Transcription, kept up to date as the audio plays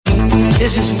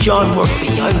This is John Murphy.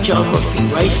 I'm John Murphy,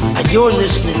 right? And you're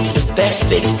listening to the Best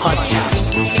Bits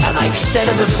podcast. And I've said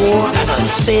it before, and I'll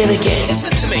say it again.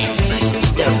 Listen to me.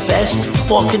 The best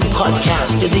fucking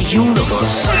podcast in the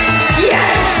universe.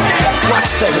 Yes!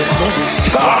 What's better than this?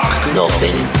 Talk!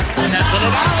 Nothing. Nothing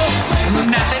at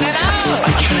all. Nothing at all.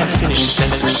 I can't finish the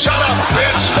sentence. Shut up,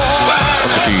 bitch!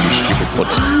 Look at you stupid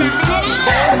cunt.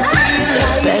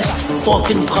 The best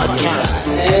fucking podcast.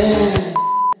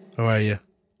 How are you?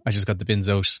 I just got the bins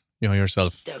out. You know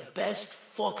yourself. The best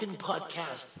fucking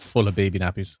podcast. Full of baby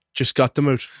nappies. Just got them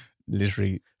out.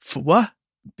 Literally. For what?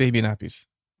 Baby nappies.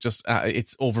 Just,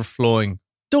 it's overflowing.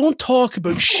 Don't talk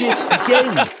about shit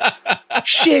again.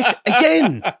 Shit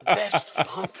again. Best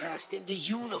podcast in the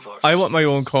universe. I want my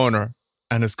own corner,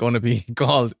 and it's going to be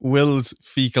called Will's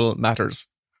Fecal Matters.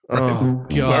 Oh,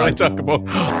 God. Where I talk about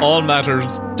all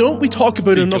matters. Don't we talk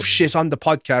about Fecal. enough shit on the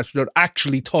podcast without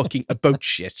actually talking about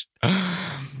shit?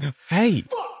 Hey,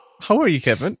 how are you,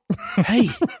 Kevin? Hey,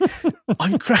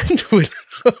 I'm grand, Will.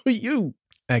 How are you?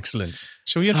 Excellent.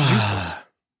 Shall we introduce this?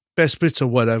 Best bits or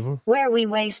whatever. Where we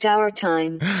waste our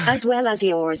time, as well as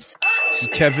yours. This is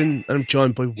Kevin, and I'm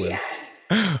joined by Will.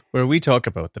 Where we talk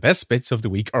about the best bits of the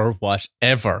week or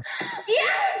whatever.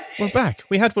 We're back.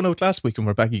 We had one out last week and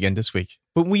we're back again this week.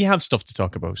 But we have stuff to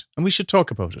talk about and we should talk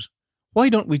about it. Why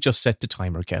don't we just set the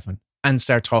timer, Kevin, and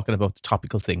start talking about the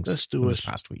topical things Let's do from it. this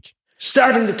past week?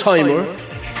 Starting the timer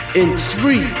in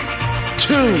 3,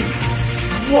 2,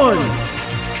 1.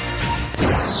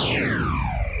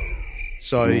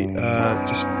 Sorry,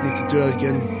 just need to do that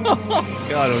again.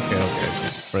 God,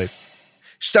 okay. Right.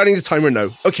 Starting the timer now.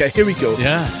 Okay, here we go.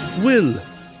 Yeah. Will,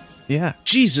 Yeah.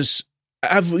 Jesus,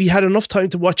 have we had enough time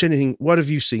to watch anything? What have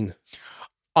you seen?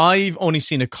 I've only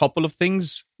seen a couple of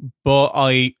things, but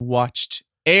I watched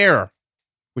Air,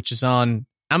 which is on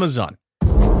Amazon.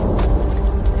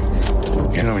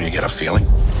 You know when you get a feeling?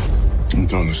 I'm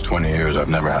doing this 20 years. I've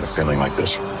never had a feeling like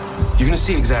this. You're gonna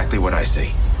see exactly what I see.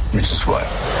 Which is what?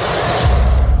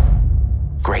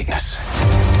 Greatness.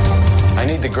 I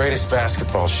need the greatest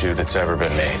basketball shoe that's ever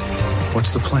been made.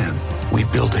 What's the plan? We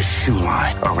build a shoe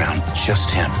line around just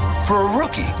him. For a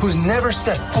rookie who's never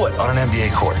set foot on an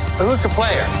NBA court. Who's the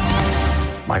player?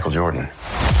 Michael Jordan.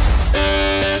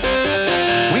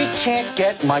 We can't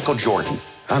get Michael Jordan.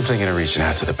 I'm thinking of reaching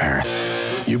out to the parents.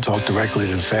 You talk directly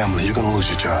to the family, you're gonna lose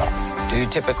your job. Do you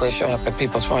typically show up at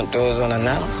people's front doors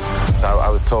unannounced? I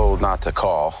was told not to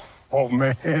call. Oh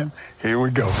man, here we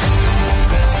go.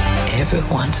 Every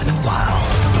once in a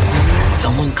while,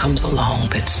 someone comes along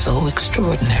that's so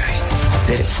extraordinary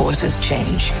that it forces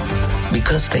change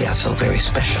because they are so very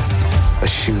special. A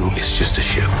shoe is just a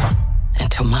shoe.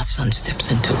 Until my son steps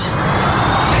into it.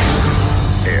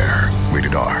 Air,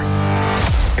 rated R.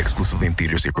 Exclusively in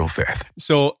theaters April 5th.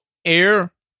 So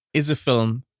Air is a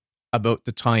film about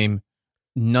the time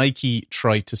Nike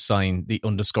tried to sign the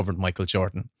undiscovered Michael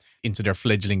Jordan into their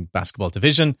fledgling basketball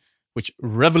division, which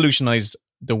revolutionized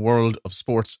the world of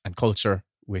sports and culture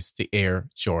with the Air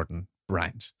Jordan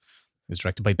brand. It was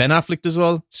directed by Ben Affleck as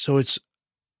well. So it's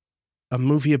a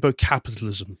movie about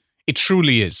capitalism. It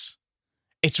truly is.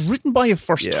 It's written by a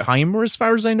first-timer, as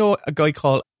far as I know, a guy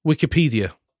called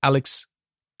Wikipedia. Alex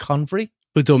Convery.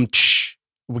 Badum-tsh.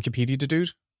 Wikipedia the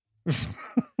dude?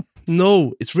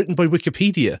 No, it's written by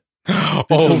Wikipedia.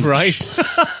 Oh, right.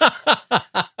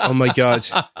 Oh my God.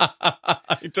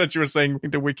 I thought you were saying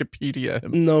the Wikipedia.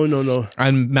 No.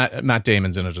 And Matt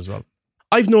Damon's in it as well.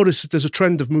 I've noticed that there's a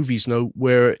trend of movies now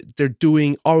where they're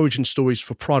doing origin stories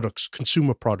for products,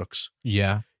 consumer products.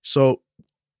 Yeah. So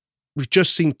we've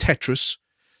just seen Tetris.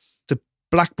 The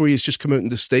BlackBerry has just come out in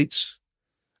the States.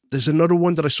 There's another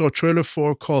one that I saw a trailer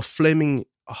for called Flaming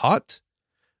Hot,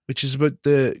 which is about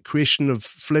the creation of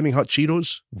Flaming Hot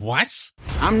Cheetos. What?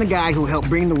 I'm the guy who helped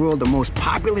bring the world the most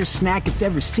popular snack it's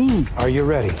ever seen. Are you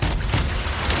ready?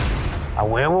 A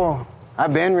huevo.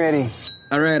 I've been ready.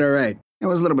 All right. It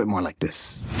was a little bit more like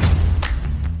this.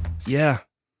 Yeah.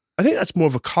 I think that's more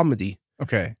of a comedy.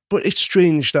 Okay. But it's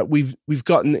strange that we've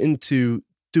gotten into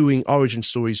doing origin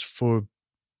stories for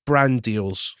brand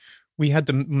deals. We had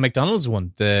the McDonald's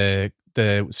one, the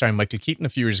starring Michael Keaton a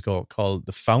few years ago, called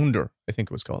The Founder, I think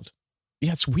it was called.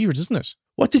 Yeah, it's weird, isn't it?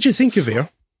 What did you think of Air?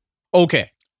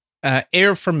 Okay.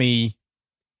 Air for me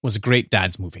was a great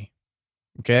dad's movie.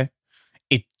 Okay.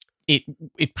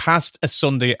 It passed a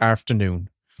Sunday afternoon.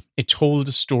 It told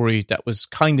a story that was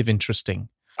kind of interesting.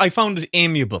 I found it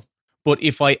amiable, but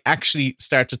if I actually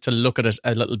started to look at it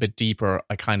a little bit deeper,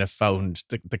 I kind of found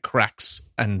the cracks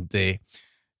and the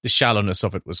shallowness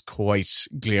of it was quite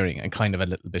glaring and kind of a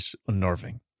little bit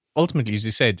unnerving. Ultimately, as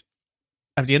you said,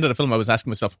 at the end of the film, I was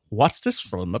asking myself, what's this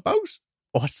film about?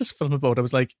 what's this film about? I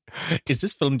was like, is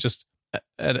this film just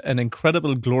an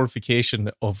incredible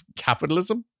glorification of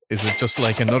capitalism? Is it just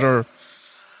like another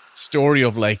story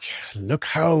of like, look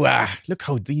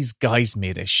how these guys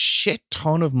made a shit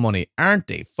ton of money. Aren't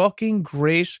they fucking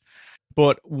great?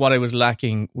 But what I was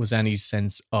lacking was any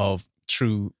sense of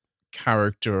true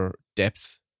character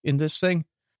depth in this thing.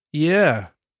 Yeah.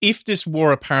 If this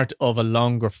were a part of a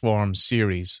longer form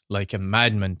series, like a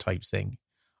Mad Men type thing,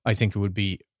 I think it would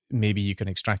be, maybe you can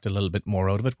extract a little bit more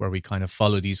out of it, where we kind of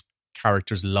follow these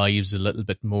characters' lives a little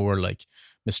bit more, like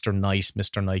Mr. Nice,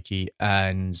 Mr. Nike,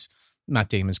 and Matt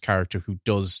Damon's character who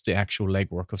does the actual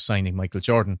legwork of signing Michael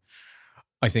Jordan.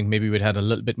 I think maybe we'd had a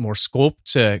little bit more scope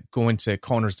to go into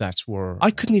corners that were...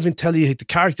 I couldn't even tell you the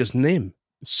character's name.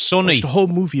 Sonny. I watched the whole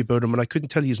movie about him and I couldn't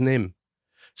tell you his name.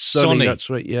 Sonny, that's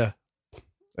right, yeah.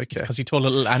 Okay. Because he told a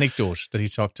little anecdote that he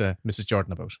talked to Mrs.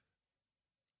 Jordan about.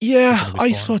 Yeah,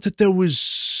 I thought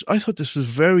this was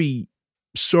very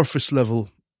surface level,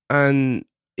 and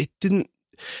it didn't...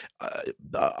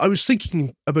 I was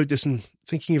thinking about this and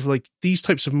thinking of like these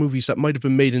types of movies that might have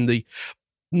been made in the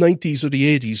 90s or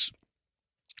the 80s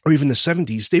or even the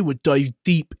 70s. They would dive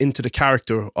deep into the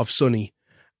character of Sonny,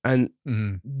 and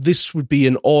this would be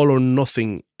an all or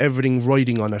nothing, everything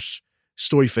riding on it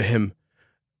story for him.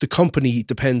 The company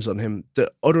depends on him.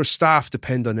 The other staff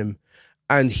depend on him.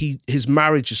 And his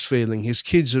marriage is failing. His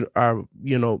kids are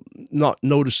not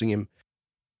noticing him.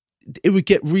 It would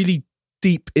get really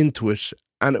deep into it,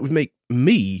 and it would make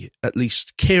me, at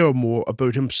least, care more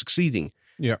about him succeeding.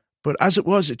 Yeah. But as it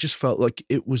was, it just felt like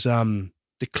it was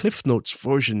the Cliff Notes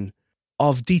version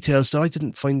of details that I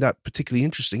didn't find that particularly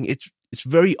interesting. It's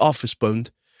very office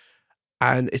bound,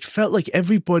 and it felt like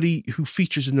everybody who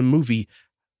features in the movie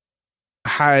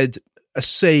had a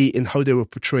say in how they were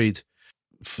portrayed.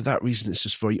 For that reason, it's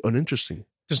just very uninteresting.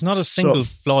 There's not a single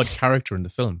flawed character in the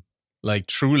film. Like,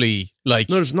 truly, like...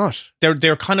 No, there's not.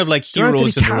 They're kind of like there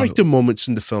heroes. There aren't any character moments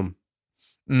in the film.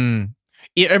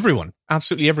 Yeah, everyone.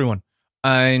 Absolutely everyone.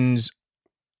 And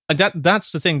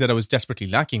that's the thing that I was desperately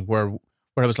lacking, where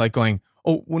I was like going,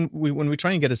 when we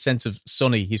try and get a sense of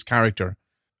Sonny, his character,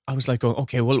 I was like, going,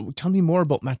 okay, well, tell me more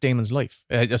about Matt Damon's life,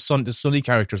 the Sonny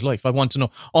character's life. I want to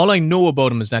know. All I know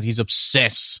about him is that he's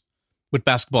obsessed with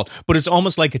basketball, but it's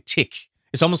almost like a tick.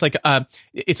 It's almost like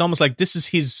this is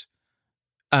his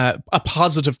a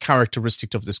positive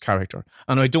characteristic of this character,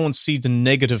 and I don't see the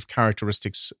negative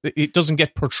characteristics. It doesn't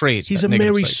get portrayed. He's a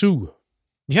Mary Sue.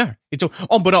 Yeah.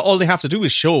 But all they have to do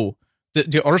is show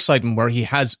the other side of him, where he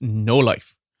has no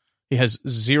life. He has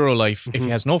zero life. If he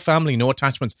has no family, no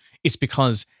attachments, it's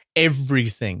because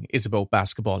everything is about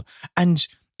basketball. And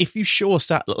if you show us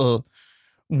that little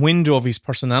window of his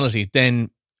personality, then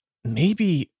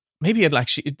maybe I'd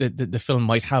actually the film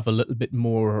might have a little bit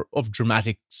more of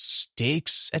dramatic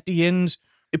stakes at the end.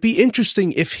 It'd be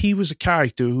interesting if he was a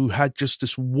character who had just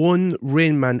this one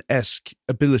Rain Man-esque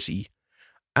ability,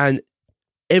 and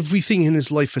everything in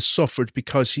his life has suffered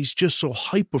because he's just so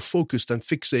hyper-focused and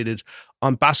fixated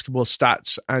on basketball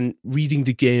stats and reading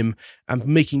the game and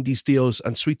making these deals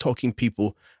and sweet-talking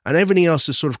people, and everything else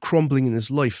is sort of crumbling in his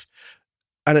life.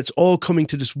 And it's all coming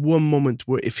to this one moment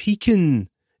where if he can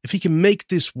make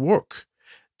this work,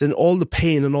 then all the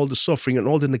pain and all the suffering and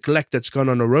all the neglect that's gone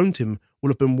on around him will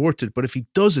have been worth it. But if he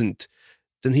doesn't,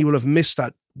 then he will have missed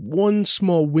that one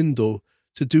small window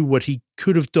to do what he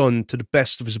could have done to the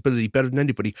best of his ability, better than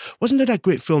anybody. Wasn't there that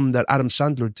great film that Adam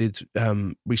Sandler did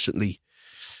recently?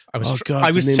 I was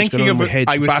thinking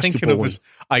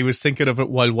of it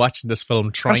while watching this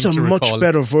film, trying to recall. That's a much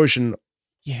better version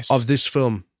of this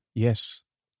film. Yes.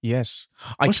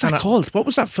 What's that called? What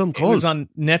was that film called? It was on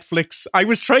Netflix. I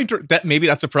was trying to... maybe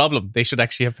that's a problem. They should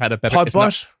actually have had a better...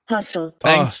 Podbot? Hustle.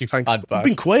 Thank you, thanks. Podbot. You've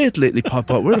been quiet lately,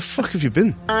 Podbot. Where the fuck have you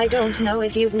been? I don't know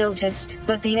if you've noticed,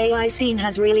 but the AI scene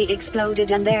has really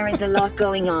exploded and there is a lot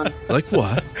going on. Like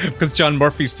what? Because John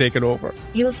Murphy's taken over.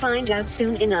 You'll find out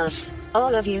soon enough.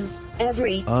 All of you.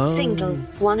 Every single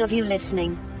one of you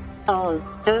listening. All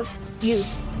of you.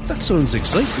 That sounds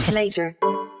exciting. Later.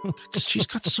 She's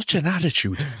got such an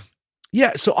attitude.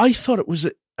 Yeah, so I thought it was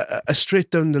a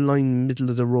straight down the line, middle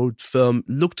of the road film.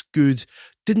 Looked good.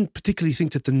 Didn't particularly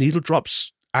think that the needle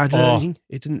drops added anything.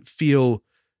 It didn't feel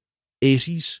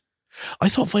 80s. I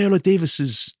thought Viola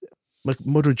Davis's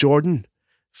Mother Jordan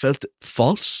felt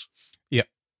false. Yeah.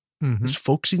 Mm-hmm. This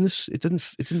folksiness, it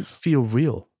didn't feel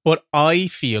real. But I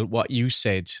feel what you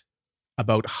said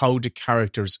about how the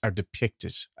characters are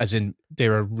depicted, as in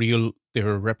they're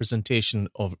a representation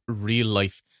of real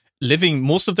life. Living,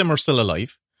 most of them are still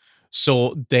alive,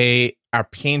 so they are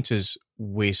painted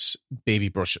with baby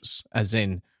brushes, as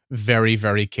in very,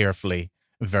 very carefully,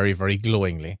 very, very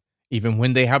glowingly. Even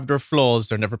when they have their flaws,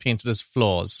 they're never painted as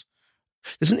flaws.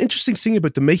 There's an interesting thing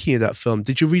about the making of that film.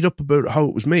 Did you read up about how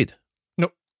it was made?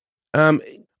 No. I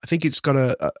think it's got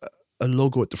a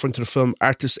logo at the front of the film,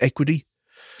 Artist Equity.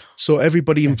 So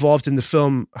everybody involved in the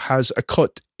film has a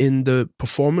cut in the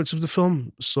performance of the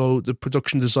film. So the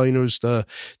production designers, the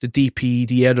DP,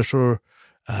 the editor,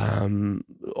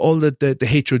 all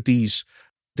the HODs,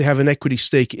 they have an equity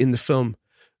stake in the film.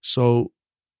 So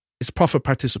it's profit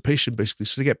participation, basically.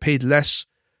 So they get paid less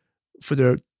for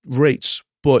their rates,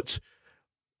 but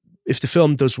if the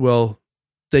film does well,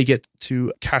 they get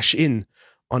to cash in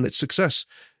on its success.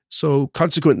 So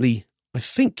consequently, I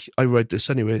think I read this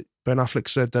anyway, Ben Affleck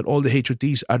said that all the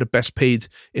HODs are the best paid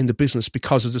in the business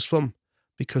because of this film,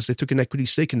 because they took an equity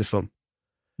stake in the film.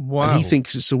 Wow. And he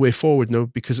thinks it's the way forward now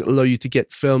because it'll allow you to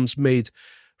get films made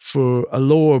for a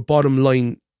lower bottom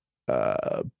line,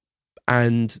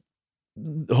 and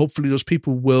hopefully those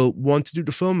people will want to do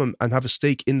the film and have a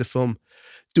stake in the film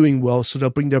doing well, so they'll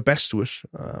bring their best to it.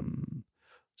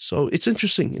 So it's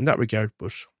interesting in that regard,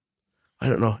 but I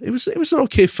don't know. It was an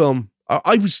okay film.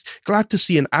 I was glad to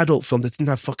see an adult film that didn't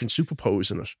have fucking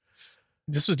superpowers in it.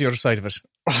 This was the other side of it.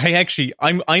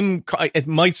 It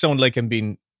might sound like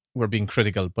we're being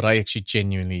critical, but I actually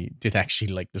genuinely did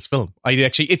actually like this film.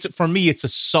 For me, it's a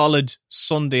solid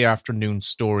Sunday afternoon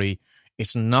story.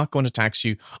 It's not going to tax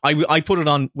you. I put it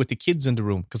on with the kids in the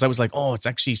room because I was like, oh, it's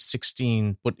actually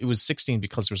 16, but it was 16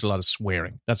 because there was a lot of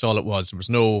swearing. That's all it was. There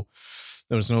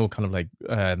was no kind of like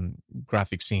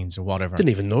graphic scenes or whatever. Didn't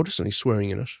even notice any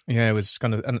swearing in it. Yeah, it was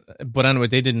kind of. But anyway,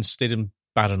 they didn't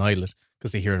bat an eyelid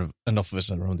because they hear enough of it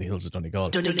around the hills of Donegal.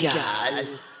 Do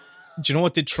you know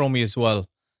what did throw me as well?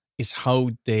 Is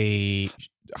how they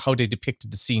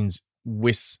depicted the scenes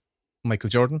with Michael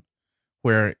Jordan,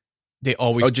 where they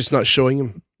always just not showing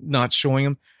him,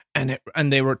 and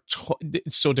there were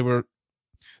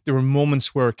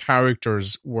moments where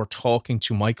characters were talking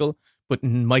to Michael, but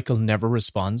Michael never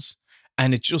responds,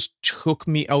 and it just took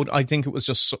me out. I think it was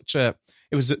just it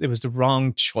was the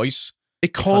wrong choice.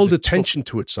 It called attention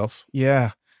to itself.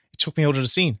 Yeah, it took me out of the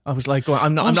scene. I was like,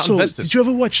 I'm not invested. Did you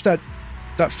ever watch that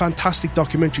fantastic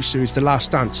documentary series, The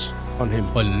Last Dance, on him?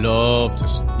 I loved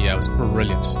it. Yeah, it was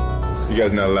brilliant. You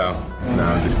guys not allowed? No,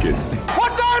 I'm just kidding.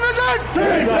 What time is it?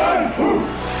 Game time!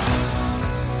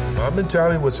 My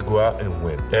mentality was to go out and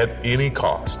win at any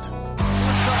cost.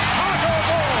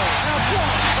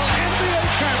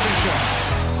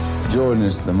 Jordan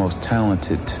is the most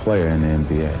talented player in the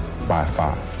NBA by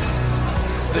far.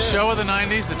 The show of the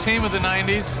 90s, the team of the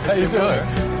 90s. How you doing?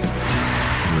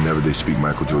 Whenever they speak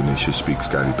Michael Jordan, they should speak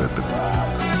Scottie Pippen.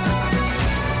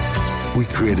 We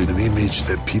created an image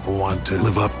that people want to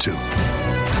live up to.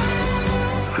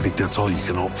 I think that's all you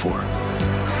can hope for.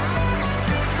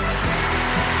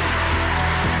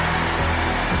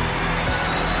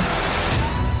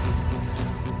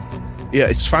 Yeah,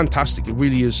 it's fantastic. It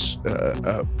really is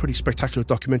a pretty spectacular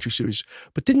documentary series.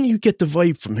 But didn't you get the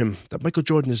vibe from him that Michael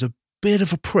Jordan is a bit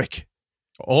of a prick?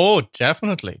 Oh,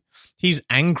 definitely. He's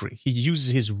angry. He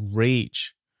uses his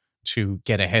rage to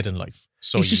get ahead in life.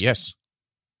 So yes.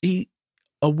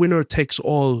 A winner takes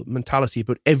all mentality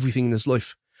about everything in his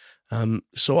life.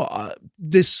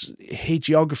 This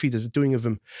hagiography that they're doing of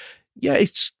him, yeah,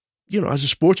 it's, as a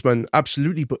sportsman,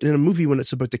 absolutely. But in a movie, when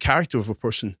it's about the character of a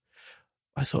person,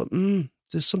 I thought,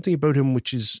 there's something about him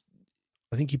which is,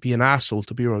 I think he'd be an asshole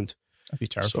to be around. I'd be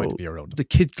terrified to be around him. The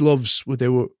kid gloves that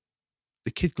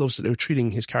they were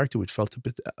treating his character with felt a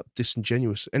bit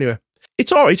disingenuous. Anyway,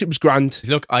 it's all right. It was grand.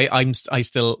 Look, I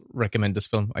still recommend this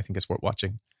film. I think it's worth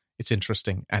watching. It's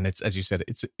interesting, and it's, as you said,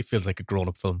 it feels like a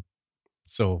grown-up film.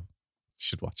 So you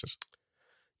should watch it.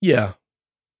 Yeah,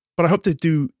 but I hope they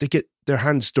get their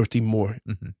hands dirty more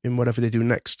in whatever they do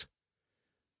next.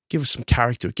 Give us some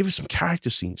character. Give us some character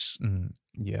scenes.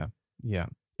 Yeah.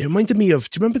 It reminded me of.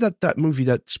 Do you remember that movie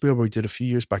that Spielberg did a few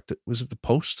years back? That was it, The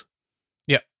Post?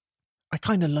 Yeah, I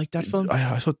kind of like that film.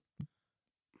 I thought.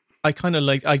 I kind of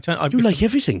like. You like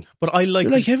everything, but I like.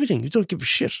 You like everything. You don't give a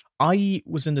shit. I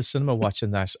was in the cinema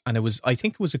watching that, and I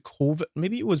think it was a COVID.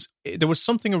 Maybe it was. There was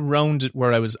something around it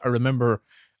where I remember.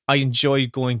 I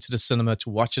enjoyed going to the cinema to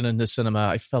watch it in the cinema.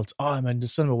 I felt, I'm in the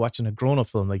cinema watching a grown-up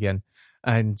film again.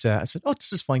 And I said,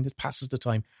 this is fine. It passes the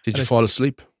time. Did you fall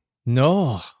asleep?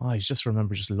 No. I just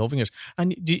remember just loving it.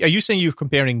 And are you saying you're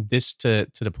comparing this to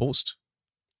The Post?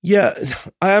 Yeah.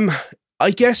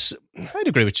 I guess. I'd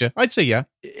agree with you. I'd say yeah.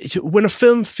 When a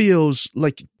film feels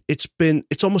like it's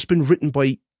almost been written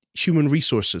by human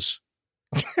resources,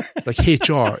 like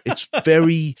HR, it's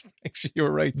very. Actually,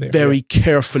 you're right there. Very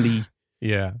carefully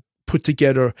Yeah. put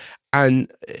together,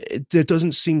 And there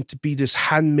doesn't seem to be this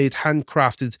handmade,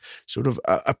 handcrafted sort of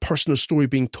a personal story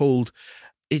being told.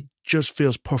 It just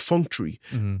feels perfunctory.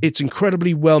 Mm-hmm. It's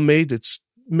incredibly well made. It's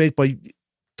made by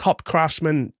top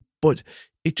craftsmen, but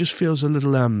it just feels a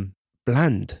little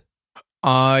bland.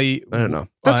 I don't know.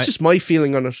 That's just my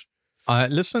feeling on it.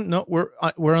 Listen, no,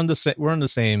 we're on the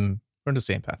same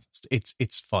path.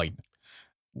 It's fine.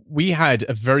 We had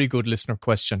a very good listener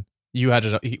question. You had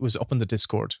it. It was up on the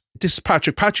Discord. This is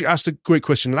Patrick. Patrick asked a great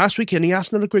question last week, and he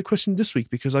asked another great question this week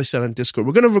because I said on Discord,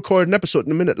 we're going to record an episode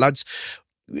in a minute, lads.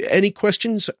 Any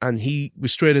questions? And he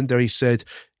was straight in there. He said,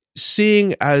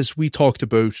 seeing as we talked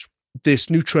about this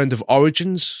new trend of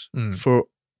origins for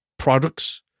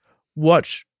products, what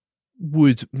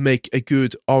would make a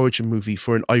good origin movie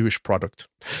for an Irish product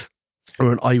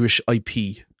or an Irish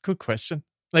IP? Good question.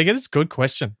 Like, it is a good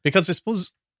question because I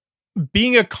suppose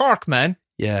being a Cork man.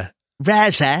 Yeah.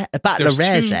 Reza, a bottle of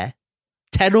Reza.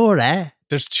 Tenora.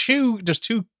 There's two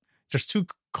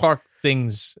Cork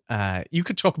things. You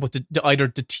could talk about either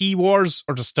the tea wars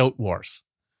or the stout wars.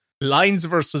 Lines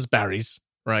versus Barry's,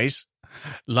 right?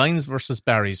 Lines versus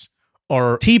Barry's.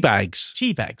 Or tea bags.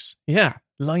 Tea bags. Yeah.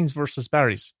 Lines versus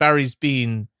Barry's. Barry's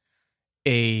being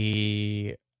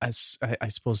I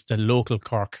suppose the local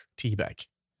Cork tea bag,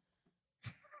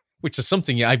 which is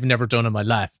something I've never done in my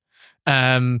life.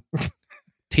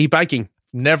 Tea bagging.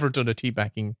 Never done a tea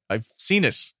bagging. I've seen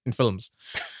it in films.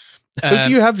 How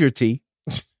do you have your tea?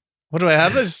 What do I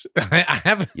have it? I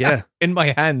have it in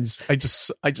my hands. I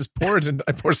just pour it in.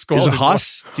 I pour scalding water. Is it hot?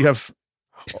 Water. Do you have?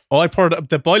 Oh, I poured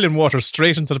the boiling water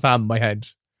straight into the palm of my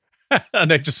hand,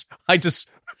 and I just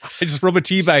rub a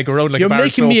tea bag around like. You're a bar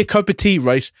making soap. me a cup of tea,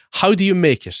 right? How do you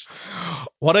make it?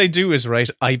 What I do is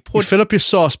you fill up your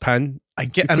saucepan. I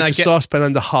get the saucepan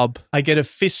on the hob. I get a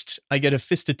fist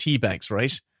of tea bags,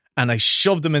 right? And I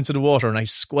shove them into the water and I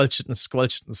squelch it and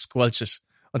squelch it and squelch it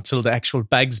until the actual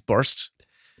bags burst,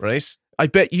 right? I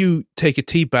bet you take a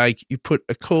tea bag, you put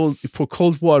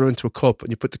cold water into a cup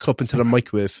and you put the cup into the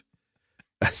microwave.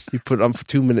 You put it on for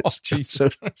 2 minutes. Oh,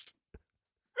 Jesus Christ.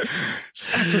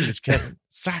 Sacrilege, Kevin.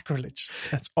 Sacrilege.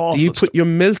 That's awful. Do you put your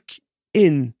milk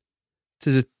in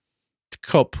to the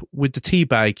cup with the tea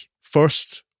bag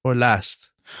first or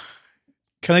last?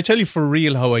 Can I tell you for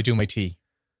real how I do my tea?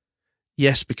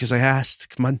 Yes, because I asked.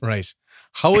 Come on. Right.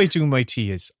 How I do my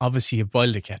tea is obviously you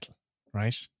boil the kettle,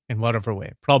 right? In whatever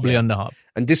way. Probably on the hob.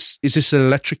 And is this an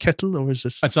electric kettle or is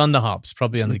it? It's on the hob. It's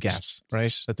probably on the gas,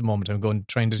 right? At the moment, I'm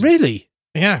trying to. Really?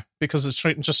 Yeah, because it's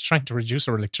just trying to reduce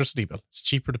our electricity bill. It's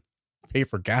cheaper to pay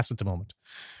for gas at the moment.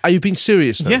 Are you being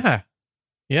serious now? Yeah.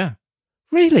 Yeah.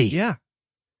 Really? Yeah.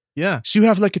 Yeah. So you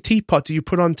have like a teapot that you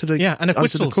put onto the and it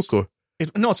whistles. The cooker.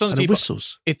 No, it's not a teapot. It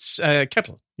whistles. It's a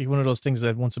kettle. One of those things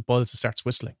that once it boils, it starts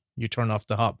whistling. You turn off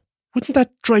the hob. Wouldn't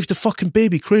that drive the fucking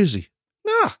baby crazy?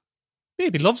 Nah.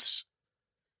 Baby loves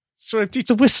it. So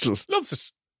the whistle. Loves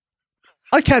it.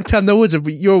 I can't tell now whether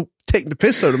you're taking the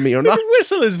piss out of me or not. The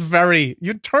whistle is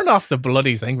you turn off the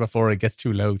bloody thing before it gets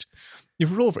too loud.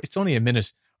 You're over. It's only a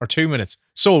minute or 2 minutes.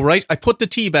 So, right, I put the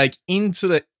tea bag into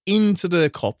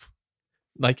the cup.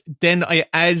 Like, then I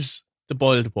add the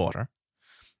boiled water.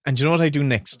 And you know what I do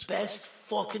next? Best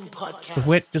fucking podcast. But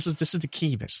wait, this is the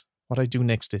key bit. What I do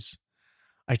next is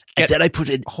and then I put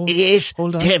in 8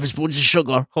 tablespoons of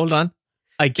sugar. Hold on.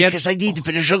 Because I need a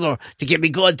bit of sugar to get me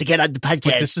going to get on the podcast.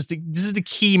 But this is the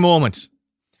key moment.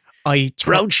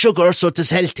 Brown sugar, so it is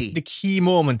healthy. The key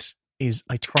moment is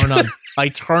I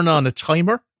turn on a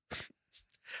timer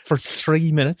for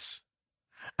 3 minutes.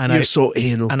 And You're so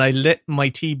anal. And I let my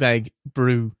tea bag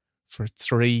brew for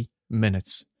 3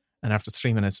 minutes. And after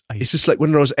 3 minutes, it's just like one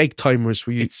of those egg timers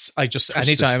where you. I just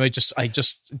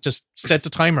set the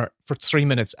timer for 3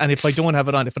 minutes, and if I don't have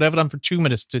it on, if I have it on for 2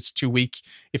 minutes, it's too weak.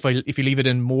 If you leave it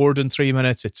in more than 3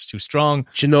 minutes, it's too strong.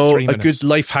 Do you know a good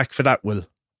life hack for that, Will?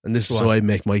 And this is how I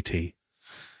make my tea.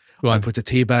 I put the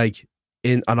tea bag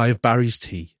in, and I have Barry's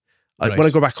tea. When I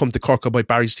go back home to Cork, I buy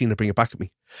Barry's tea and I bring it back with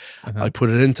me. I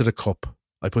put it into the cup.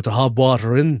 I put the hot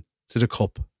water into the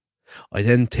cup. I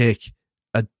then take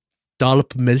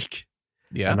dollop of milk,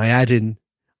 and I add in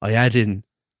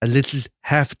a little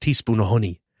half a teaspoon of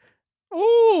honey.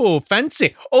 Oh,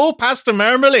 fancy! Oh, pasta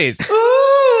marmalade!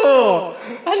 Oh,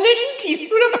 a little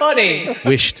teaspoon of honey.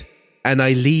 Wished, and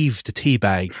I leave the tea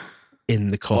bag in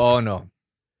the cup. Oh no,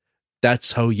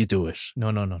 that's how you do it.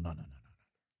 No.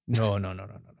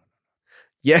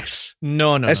 Yes,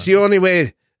 no. That's the only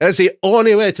way. That's the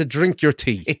only way to drink your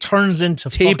tea. It turns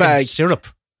into tea fucking bag syrup.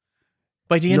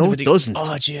 By the end of it doesn't.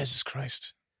 Oh, Jesus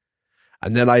Christ.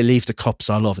 And then I leave the cups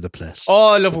all over the place.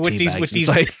 Oh, I love it with tea these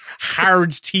bags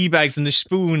hard tea bags and the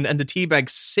spoon and the tea bag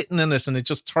sitting in it, and it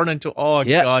just turned into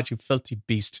God, you filthy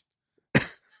beast.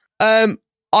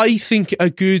 I think a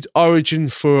good origin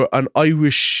for an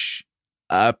Irish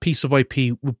piece of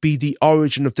IP would be the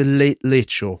origin of the Late Late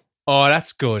Show. Oh,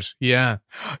 that's good. Yeah,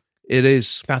 it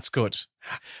is. That's good.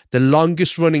 The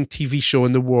longest running TV show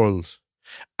in the world,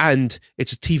 and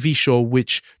it's a TV show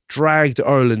which dragged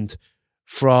Ireland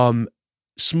from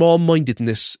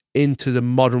small-mindedness into the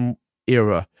modern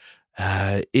era.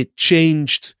 It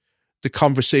changed the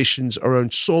conversations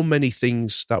around so many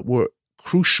things that were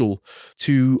crucial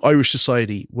to Irish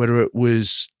society, whether it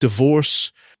was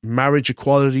divorce, marriage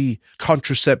equality,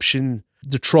 contraception,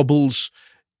 the Troubles.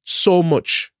 So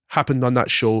much happened on that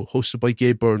show, hosted by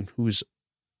Gay Byrne, who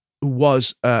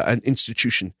was an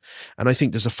institution. And I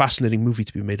think there's a fascinating movie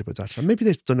to be made about that. And maybe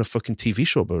they've done a fucking TV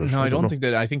show about it. No, I don't think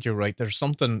that. I think you're right. There's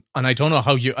something, and I don't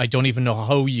even know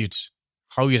how you'd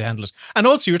handle it. And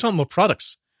also, you're talking about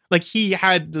products. Like, he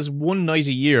had this one night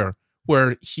a year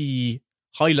where he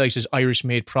highlighted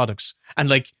Irish-made products, and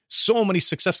like so many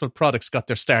successful products got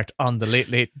their start on the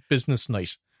late business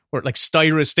night. Where like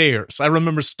Styra Stairs, I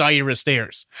remember Styra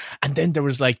Stairs, and then there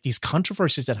was like these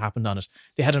controversies that happened on it.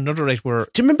 They had another night where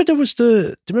they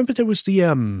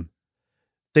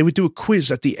would do a quiz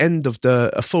at the end of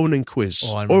a phone-in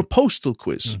quiz or a postal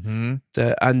quiz,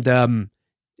 and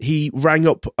he rang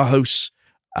up a house,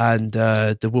 and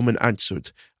the woman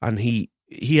answered, and he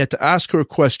had to ask her a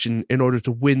question in order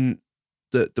to win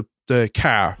the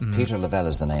car. Peter Lavelle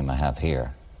is the name I have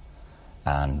here.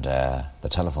 And the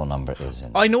telephone number is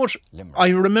in... I know it. I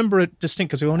remember it distinct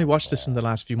because I only watched this in the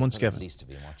last few months, Kevin.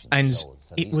 And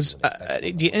it was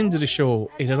at the end of the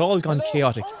show, it had all gone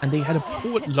chaotic, and they had a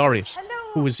poet laureate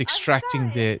who was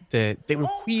extracting they were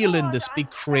wheeling this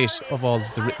big crate of all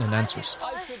of the written answers.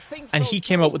 And he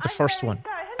came out with the first one,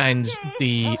 and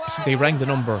they rang the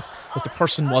number, but the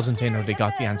person wasn't in, or they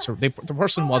got the answer. The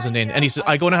person wasn't in, and he said,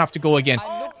 "I'm going to have to go again."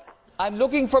 I'm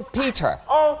looking for Peter.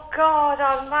 Oh, God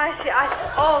almighty.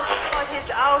 God,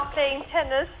 he's out playing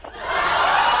tennis.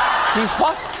 He's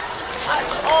what?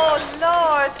 Oh,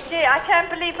 Lord. Gee, I can't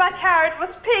believe my card was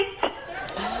picked.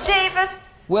 David.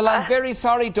 Well, I'm very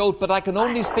sorry, Dote, but I can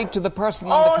only speak to the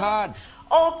person on the card.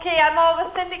 Okay, I'm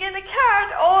always sending in a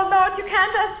card. Oh, Lord, you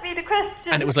can't ask me the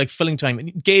question. And it was like filling time.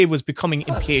 And Gay was becoming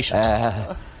impatient.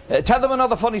 Tell them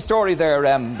another funny story there,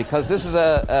 because this is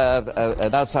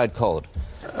an outside code.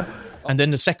 And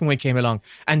then the second one came along,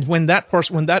 and when that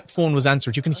phone was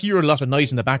answered, you can hear a lot of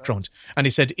noise in the background. And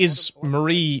he said, "Is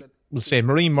Marie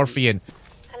Murphy in?"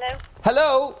 Hello.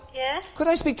 Hello. Yes. Could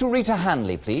I speak to Rita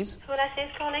Hanley, please? Who did I say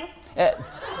is calling?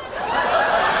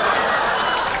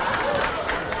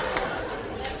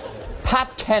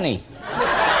 Pat Kenny.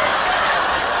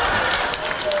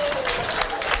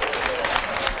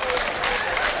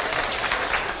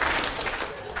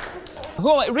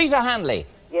 Rita Hanley.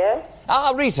 Yes.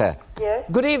 Ah, Rita. Yes.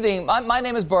 Good evening. My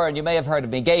name is Byrne. You may have heard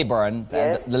of me. Gay Byrne.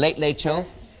 Yes. The Late Late Show.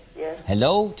 Yes.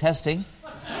 Hello, testing.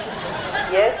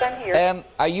 Yes, I'm here.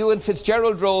 Are you in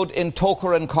Fitzgerald Road in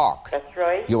Toker and Cork? That's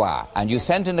right. You are. And you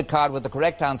sent in a card with the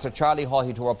correct answer, Charlie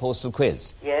Haughey, to our postal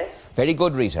quiz. Yes. Very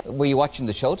good, Rita. Were you watching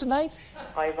the show tonight?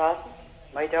 I wasn't.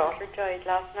 My daughter died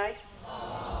last night.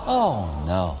 Oh,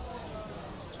 no.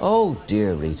 Oh,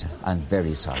 dear, Rita. I'm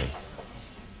very sorry.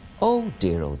 Oh,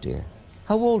 dear, oh, dear.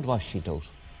 How old was she, Dote?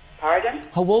 Pardon?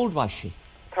 How old was she?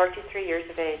 33 years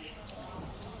of age.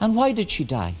 And why did she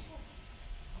die?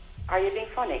 Are you being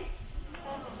funny?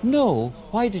 No.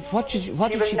 What did she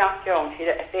was knocked down. She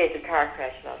had a fatal car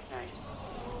crash last night.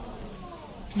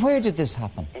 Where did this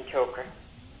happen? In Choker.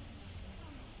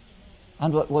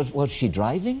 And was she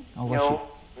driving? Or was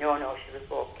No, she was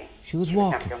walking. She was She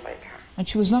was knocked walking? down by a car. And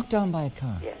she was knocked down by a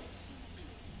car? Yes.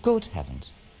 Good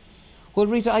heavens. Well,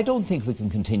 Rita, I don't think we can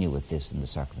continue with this in the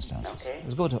circumstances. Okay. I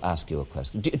was going to ask you a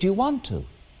question. Do you want to?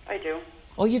 I do.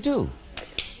 Oh, you do?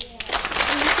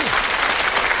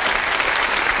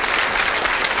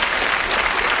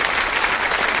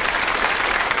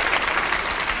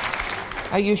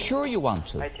 Are you sure you want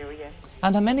to? I do, yes.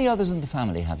 And how many others in the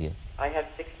family have you? I have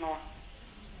 6 more.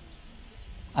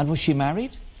 And was she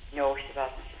married? No, she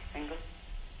wasn't. She was single.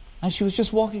 And she was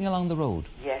just walking along the road?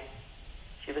 Yes.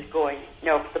 She was going,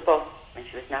 for the bus when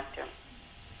she was knocked down.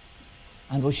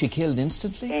 And was she killed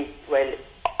instantly? Well,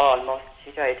 almost.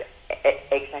 She died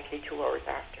exactly 2 hours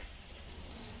after.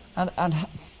 And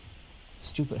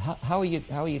stupid. How are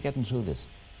you getting through this?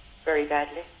 Very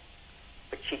badly.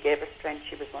 But she gave her strength.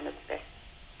 She was one of the best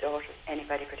daughters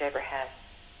anybody could ever have.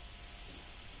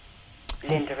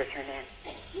 Linda was her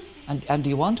name. And do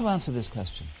you want to answer this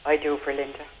question? I do, for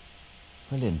Linda.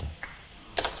 for Linda.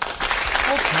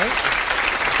 Okay.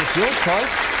 It's your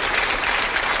choice.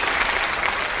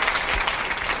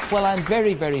 Well, I'm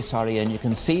very, very sorry, and you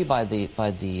can see by the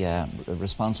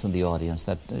response from the audience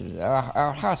that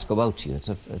our hearts go out to you.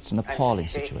 It's an appalling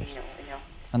situation.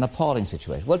 An appalling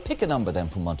situation. Well, pick a number then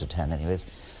from 1 to 10 anyway. It's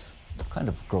kind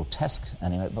of grotesque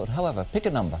anyway, but however, pick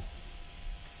a number.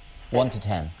 1 to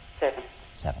 10. 7.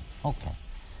 7. Okay.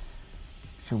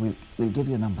 So we'll give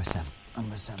you number 7.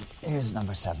 Number 7. Here's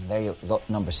number 7. There you go,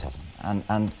 number 7.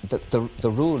 And the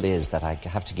rule is that I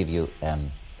have to give you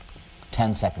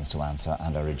 10 seconds to answer,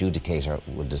 and our adjudicator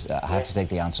would have to take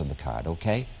the answer on the card,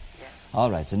 okay? Yeah.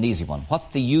 All right, it's an easy one. What's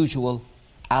the usual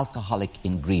alcoholic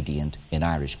ingredient in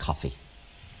Irish coffee?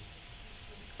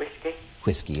 Whiskey.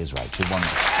 Whiskey is right. You won.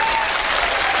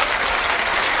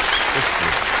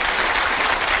 Whiskey.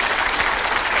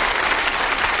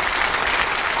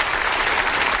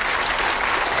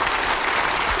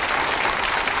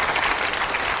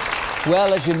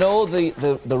 Well, as you know,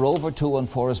 the Rover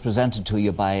 214 is presented to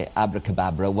you by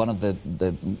Abracababra. One of the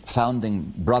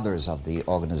founding brothers of the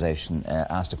organisation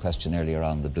asked a question earlier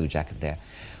on the blue jacket there.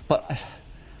 But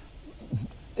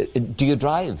do you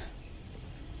drive?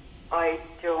 I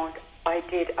don't. I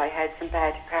did. I had some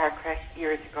bad car crash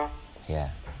years ago. Yeah.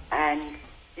 And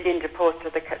Linda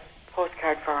posted the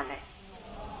postcard for me.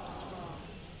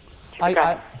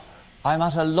 I'm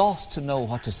at a loss to know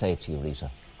what to say to you,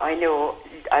 Rita. I know.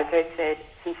 As I said,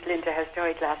 since Linda has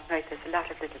died last night, there's a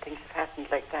lot of little things that happened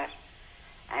like that.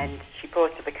 And she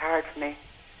posted the card for me.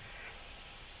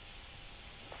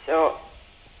 So,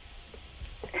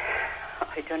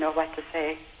 I don't know what to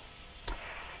say.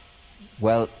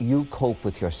 Well, you cope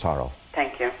with your sorrow.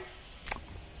 Thank you.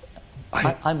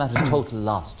 I'm at a total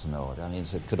loss to know it. I mean,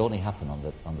 it could only happen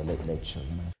on the Late Late Show,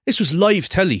 you know. This was live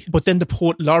telly. But then the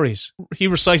poet laureate, he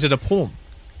recited a poem.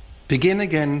 Begin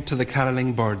again to the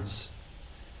carolling birds,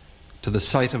 to the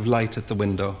sight of light at the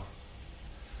window.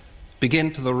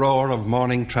 Begin to the roar of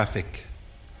morning traffic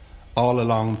all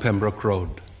along Pembroke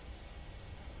Road.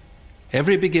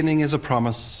 Every beginning is a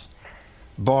promise,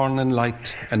 born in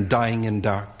light and dying in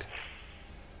dark.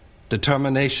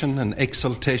 Determination and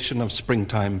exultation of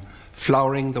springtime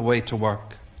flowering the way to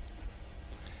work.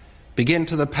 Begin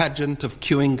to the pageant of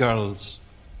queuing girls,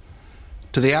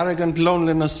 to the arrogant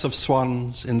loneliness of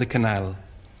swans in the canal,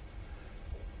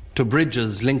 to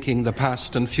bridges linking the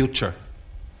past and future,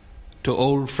 to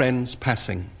old friends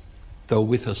passing, though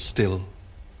with us still.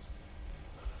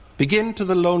 Begin to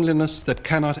the loneliness that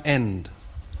cannot end,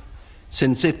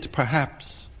 since it,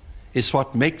 perhaps, is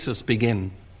what makes us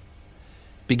begin.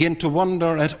 Begin to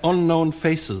wonder at unknown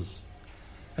faces,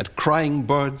 at crying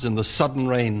birds in the sudden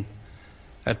rain,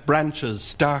 at branches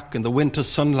stark in the winter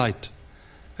sunlight,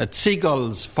 at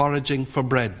seagulls foraging for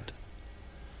bread,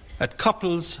 at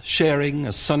couples sharing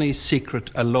a sunny secret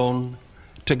alone,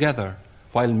 together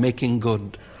while making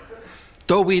good.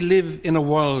 Though we live in a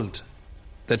world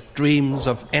that dreams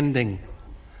of ending,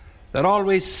 that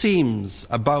always seems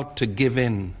about to give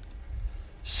in,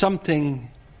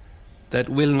 something that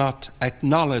will not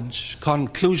acknowledge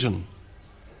conclusion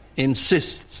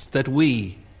insists that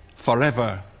we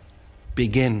forever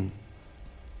begin.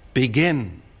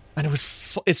 Begin. And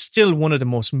it's still one of the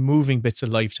most moving bits of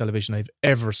live television I've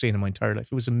ever seen in my entire life.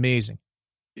 It was amazing.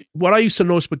 What I used to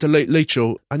notice with the Late Late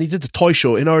Show, and he did the Toy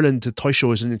Show. In Ireland, the Toy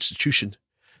Show is an institution.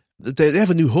 They have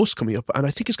a new host coming up, and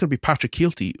I think it's going to be Patrick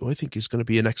Keelty, who I think is going to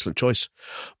be an excellent choice.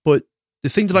 But the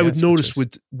thing that I would notice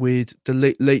with the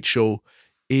Late Late Show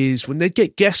is when they'd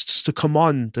get guests to come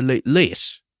on the Late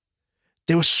Late,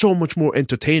 they were so much more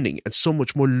entertaining and so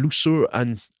much more looser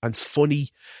and funny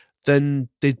than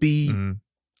they'd be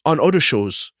on other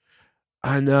shows.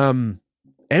 And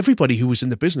everybody who was in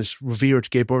the business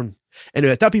revered Gay Byrne.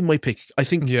 Anyway, that'd be my pick. I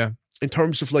think in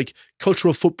terms of like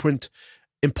cultural footprint,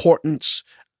 importance,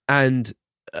 and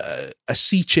a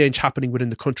sea change happening within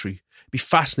the country, it'd be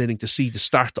fascinating to see the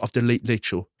start of the Late Late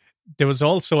Show. There was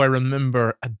also, I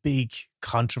remember, a big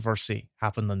controversy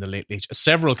happened on the Late Late Show.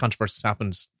 Several controversies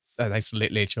happened at the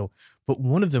Late Late Show, but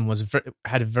one of them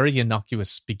had very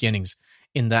innocuous beginnings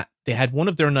in that they had one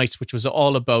of their nights which was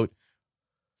all about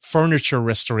furniture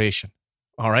restoration.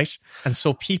 All right, and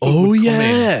so people would come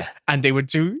in and they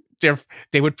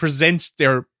would present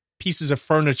their pieces of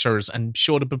furnitures and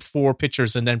show the before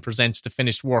pictures and then present the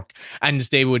finished work, and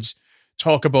they would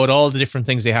talk about all the different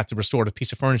things they had to restore the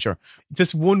piece of furniture.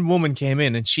 This one woman came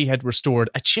in and she had restored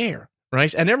a chair,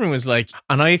 right? And everyone was like,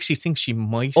 and I actually think she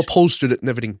might upholstered it and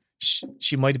everything.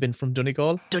 She might have been from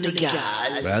Donegal.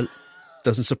 Well,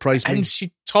 doesn't surprise me. And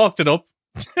she talked it up.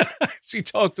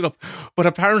 But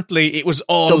apparently it was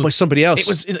all done by somebody else. It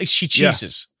was like she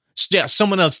cheeses. Yeah,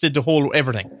 someone else did the whole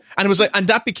everything. And it was like, and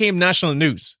that became national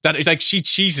news. That it's like, she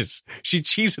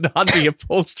cheated on the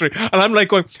upholstery. And I'm like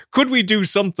going, could we do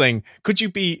something? Could you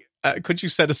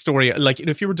set a story? Like,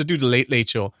 if you were to do the Late Late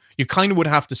Show, you kind of would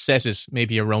have to set it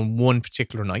maybe around one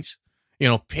particular night. You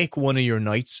know, pick one of your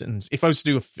nights. And if I was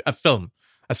to do a film,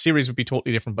 a series would be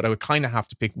totally different, but I would kind of have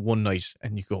to pick one night.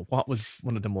 And you go, what was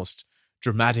one of the most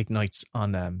dramatic nights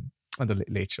on the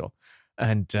Late Late Show?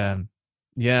 And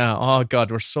yeah, oh God,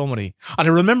 there were so many. And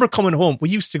I remember coming home. We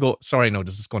used to go. Sorry, no,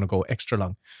 this is going to go extra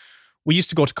long. We used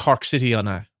to go to Cork City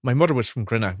my mother was from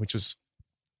Grinna, which was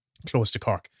close to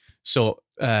Cork. So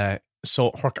I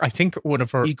think one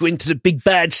of her. You go into the big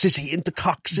bad city, into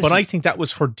Cork City. But I think that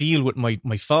was her deal with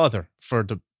my father for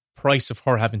the price of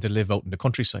her having to live out in the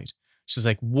countryside. She's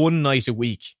like, one night a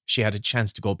week she had a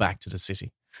chance to go back to the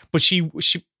city, but she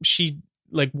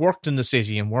like worked in the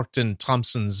city and worked in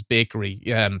Thompson's bakery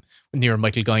near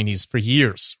Michael Guiney's for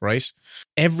years, right?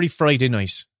 Every Friday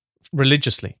night,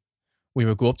 religiously, we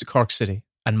would go up to Cork City,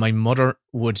 and my mother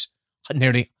would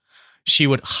she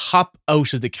would hop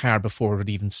out of the car before it had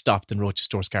even stopped in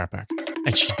Rochestore's car park,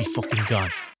 and she'd be fucking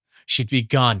gone. She'd be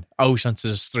gone out onto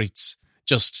the streets,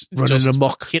 just running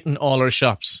amok, hitting all her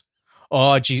shops.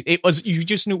 Oh, gee, you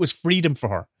just knew it was freedom for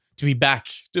her to be back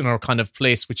in her kind of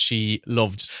place which she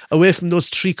loved. Away from those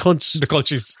three cunts. The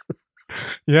cultures.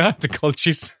 Yeah, the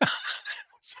cultures.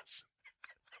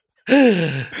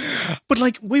 But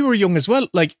like, we were young as well.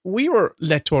 Like, we were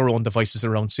let to our own devices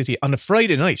around city on a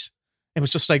Friday night. It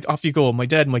was just like, off you go. My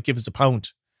dad might give us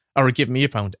 £1 or give me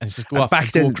 £1. And he says, go off.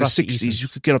 Back then in the 60s, you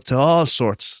could get up to all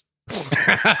sorts.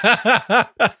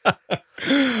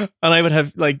 And I would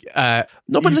have like no,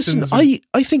 but listen,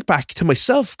 I think back to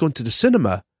myself going to the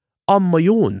cinema on my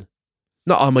own,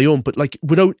 not on my own, but like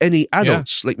without any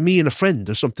adults, like me and a friend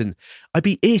or something. I'd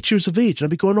be 8 years of age and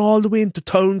I'd be going all the way into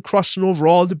town, crossing over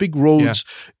all the big roads,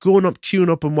 going up, queuing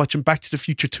up and watching Back to the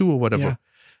Future 2 or whatever.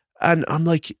 And I'm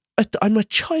like, I'm a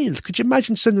child. Could you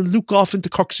imagine sending Luke off into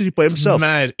Cork City by himself?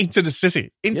 Mad, into the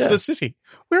city. The city.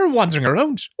 We were wandering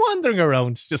around.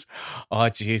 Just, oh,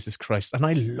 Jesus Christ. And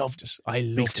I loved it. I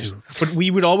loved it. But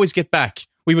we would always get back.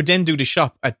 We would then do the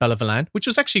shop at Bellavillan, which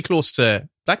was actually close to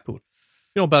Blackpool.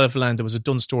 You know, Bellavillan, there was a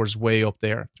Dunstores way up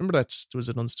there. Remember that? There was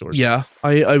a Dunstores. Yeah,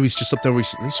 I was just up there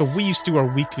recently. So we used to do our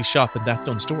weekly shop at that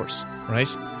Dunstores, right?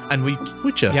 And we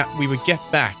would get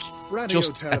back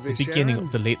just at the beginning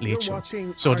of the Late Late Show.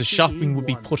 So the shopping would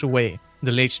be put away.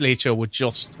 The Late Late Show would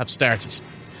just have started.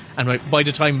 And by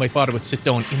the time my father would sit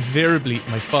down, invariably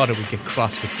my father would get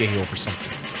cross with Gay over something.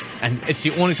 And it's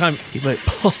the only time he might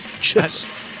punch us.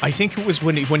 I think it was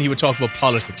when he would talk about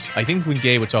politics. I think when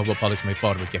Gay would talk about politics, my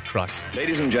father would get cross.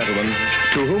 Ladies and gentlemen,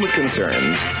 to whom it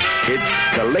concerns, it's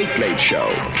the Late Late Show.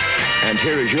 And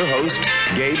here is your host,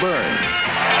 Gay Byrne.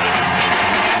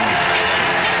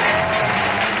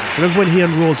 Remember when he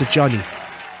enrolled at Johnny?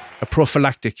 A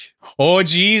prophylactic. Oh,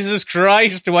 Jesus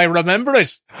Christ, do I remember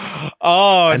it?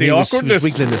 Oh, and the awkwardness.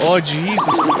 Oh,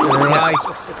 Jesus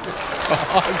Christ.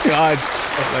 Oh, God.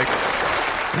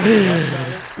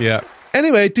 Yeah.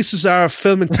 Anyway, this is our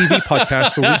film and TV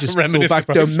podcast where we just go back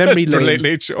down memory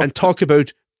lane and talk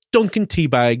about Duncan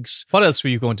Teabags. What else were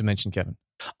you going to mention, Kevin?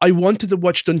 I wanted to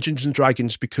watch Dungeons and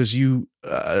Dragons because you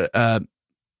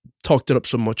talked it up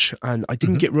so much, and I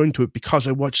didn't get round to it because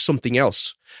I watched something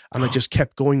else, and I just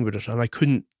kept going with it, and I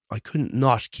couldn't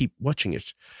not keep watching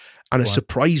it, and it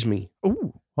surprised me.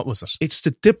 Ooh, what was it? It's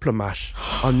The Diplomat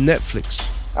on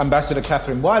Netflix. Ambassador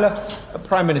Catherine Weiler,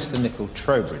 Prime Minister Nicola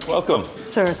Trowbridge. Welcome.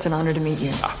 Sir, it's an honour to meet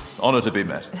you. Honour to be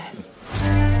met.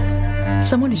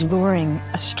 Someone is luring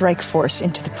a strike force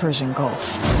into the Persian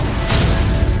Gulf.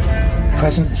 The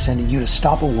President is sending you to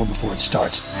stop a war before it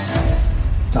starts.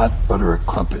 Not butter a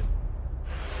crumpet.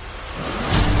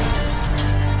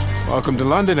 Welcome to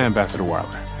London, Ambassador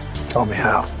Weiler. Call me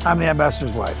Hal. I'm the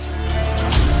ambassador's wife.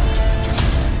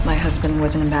 My husband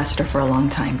was an ambassador for a long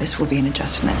time. This will be an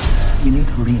adjustment. You need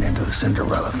to lean into the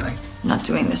Cinderella thing. I'm not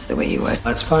doing this the way you would.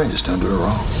 That's fine, just don't do it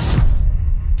wrong.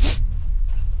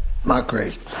 Not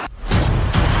great.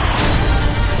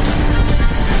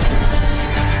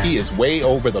 He is way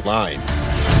over the line.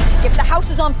 If the house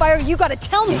is on fire, you gotta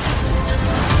tell me.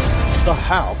 The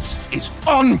house is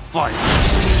on fire.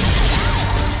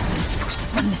 I'm supposed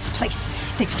to run this place.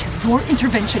 Thanks to your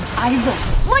intervention, I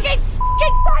look like a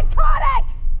f***ing psychotic!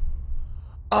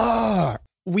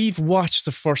 We've watched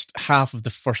the first half of the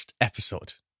first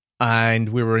episode, and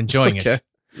we were enjoying it.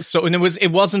 So, and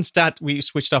it wasn't that we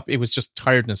switched up. It was just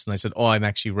tiredness, and I said, "Oh, I'm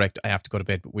actually wrecked. I have to go to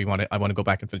bed." But I want to go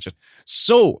back and finish it.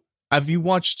 So, have you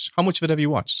watched? How much of it have you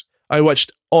watched? I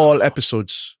watched all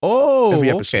episodes. Oh, every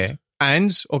episode. Okay.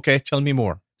 And tell me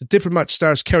more. The Diplomat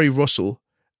stars Kerry Russell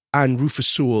and Rufus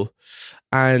Sewell,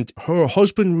 and her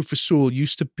husband Rufus Sewell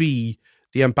used to be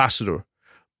the ambassador,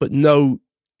 but now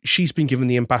she's been given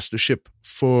the ambassadorship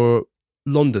for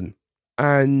London,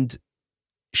 and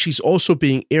she's also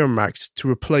being earmarked to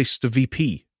replace the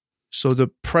VP. So the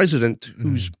president,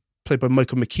 who's played by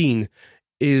Michael McKean,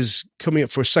 is coming up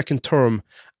for a second term,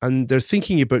 and they're think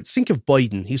of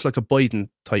Biden. He's like a Biden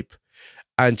type,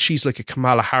 and she's like a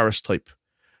Kamala Harris type.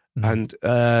 And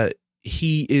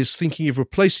he is thinking of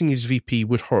replacing his VP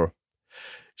with her.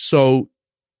 So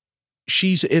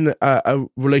she's in a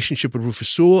relationship with Rufus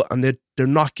Sewell, and they're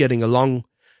not getting along.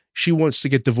 She wants to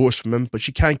get divorced from him, but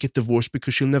she can't get divorced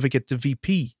because she'll never get the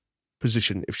VP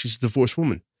position if she's a divorced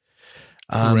woman.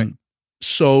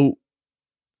 So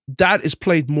that is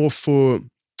played more for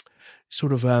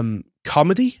sort of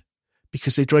comedy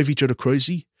because they drive each other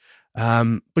crazy.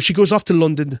 But she goes off to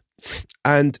London,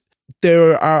 and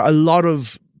there are a lot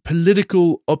of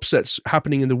political upsets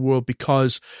happening in the world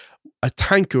because a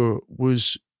tanker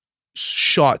was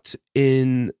shot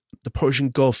in the Persian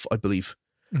Gulf, I believe.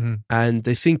 And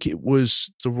they think it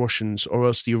was the Russians or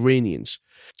else the Iranians.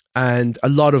 And a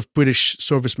lot of British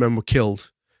servicemen were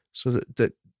killed. So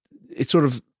that it's sort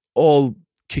of all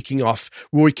kicking off.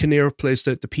 Rory Kinnear plays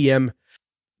the PM.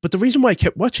 But the reason why I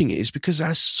kept watching it is because it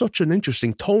has such an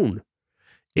interesting tone.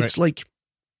 It's like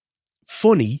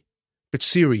funny, but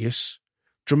serious,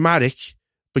 dramatic,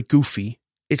 but goofy.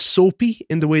 It's soapy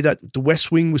in the way that The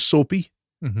West Wing was soapy,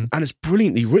 and it's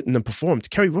brilliantly written and performed.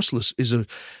 Kerry Russell is an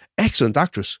excellent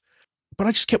actress. But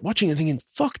I just kept watching it thinking,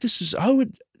 fuck, this is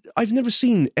I've never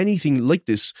seen anything like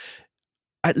this,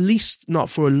 at least not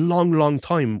for a long, long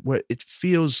time, where it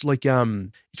feels like,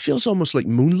 it feels almost like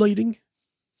Moonlighting,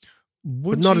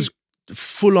 but not as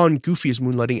full-on goofy as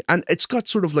Moonlighting. And it's got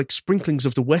sort of like sprinklings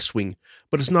of The West Wing,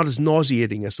 but it's not as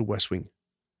nauseating as The West Wing.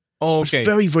 Oh, okay. It's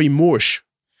very, very Moorish.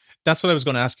 That's what I was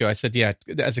going to ask you. I said, yeah,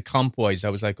 as a comp-wise, I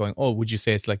was like going, oh, would you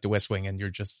say it's like The West Wing? And you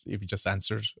just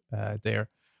answered there.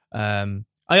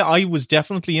 I was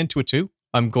definitely into it too.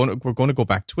 We're going to go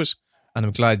back to it, and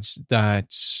I'm glad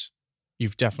that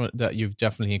you've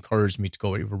definitely encouraged me to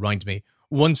go. It reminded me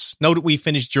now that we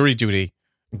finished Jury Duty,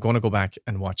 I'm going to go back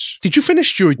and watch. Did you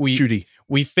finish Jury Duty?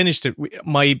 We finished it.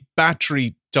 My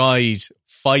battery died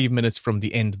 5 minutes from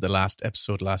the end of the last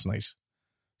episode last night.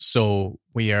 So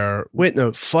we are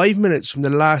 5 minutes from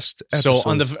the last episode.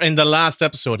 So in the last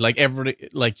episode, I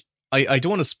don't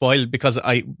want to spoil because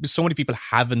so many people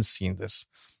haven't seen this.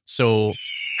 So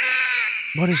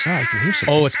what is that? I can hear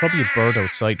something. Oh, it's probably a bird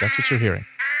outside. That's what you're hearing.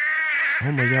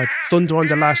 Oh my God. Thunder on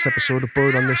the last episode, a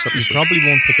bird on this episode. You probably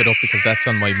won't pick it up because that's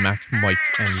on my Mac mic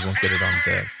and you won't get it on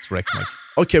the direct mic.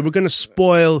 Okay, we're going to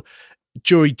spoil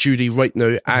Jury Duty right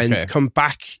now and come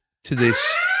back to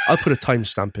this. I'll put a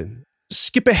timestamp in.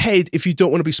 Skip ahead if you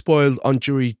don't want to be spoiled on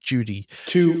Jury Duty.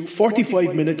 To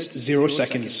 45 minutes, 0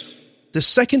 seconds. The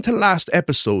second to last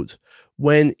episode,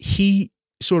 when he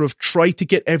sort of tried to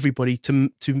get everybody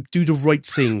to do the right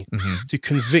thing, to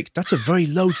convict. That's a very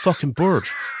loud fucking bird.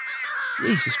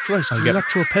 Jesus Christ, can you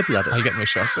not throw a pebble at it? I'll get my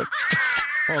shotgun.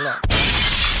 Hold on.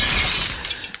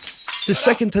 The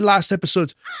second to last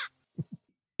episode,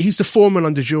 he's the foreman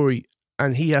on the jury,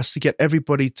 and he has to get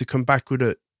everybody to come back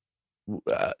with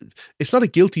it's not a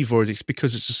guilty verdict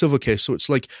because it's a civil case, so it's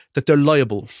like that they're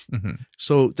liable.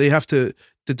 So they have to,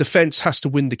 the defense has to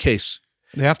win the case.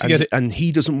 They have to get it. And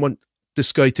he doesn't want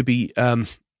this guy to be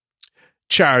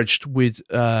charged with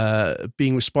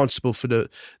being responsible for the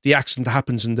accident that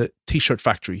happens in the t-shirt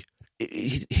factory.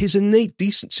 His innate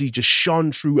decency just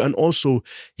shone through, and also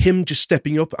him just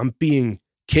stepping up and being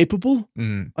capable.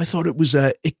 I thought it was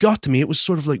it got to me. It was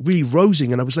sort of like really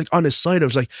rousing, and I was like on his side. I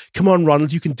was like, come on,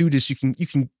 Ronald, you can do this. You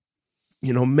can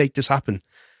make this happen.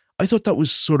 I thought that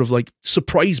was sort of like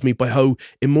surprised me by how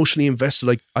emotionally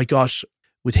invested I got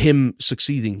with him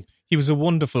succeeding. He was a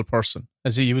wonderful person.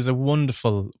 He was a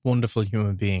wonderful, wonderful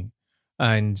human being,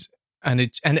 and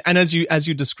as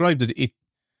you described it,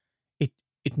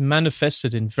 it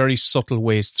manifested in very subtle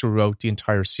ways throughout the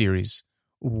entire series,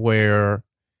 where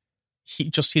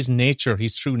his nature,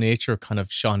 his true nature, kind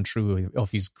of shone through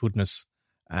of his goodness.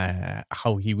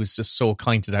 How he was just so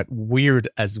kind to that weird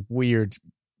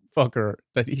fucker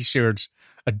that he shared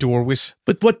a door with.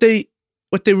 But what they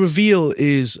reveal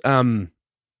is, and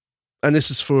this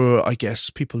is for, I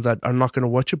guess, people that are not going to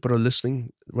watch it but are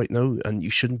listening right now, and you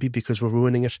shouldn't be because we're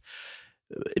ruining it.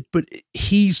 But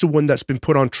he's the one that's been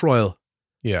put on trial.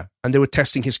 Yeah. And they were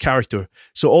testing his character.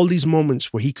 So all these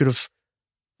moments where he could have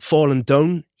fallen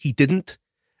down, he didn't.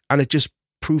 And it just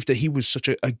proved that he was such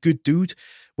a good dude.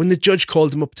 When the judge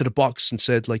called him up to the box and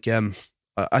said, like, at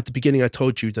the beginning I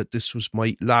told you that this was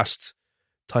my last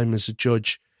time as a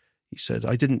judge. He said,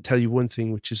 I didn't tell you one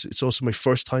thing, which is it's also my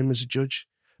first time as a judge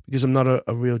because I'm not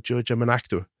a real judge. I'm an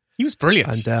actor. He was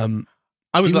brilliant. And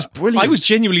he was brilliant. I was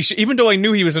genuinely, even though I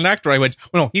knew he was an actor, I went,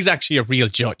 well, no, he's actually a real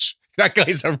judge. That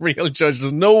guy's a real judge.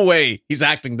 There's no way he's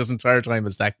acting this entire time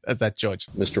as that judge.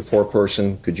 Mr.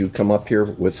 Foreperson, could you come up here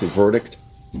with the verdict?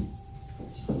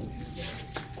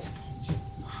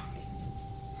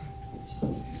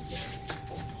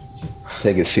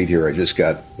 Take a seat here. I just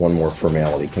got one more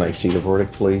formality. Can I see the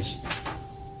verdict, please?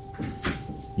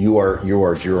 You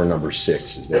are juror number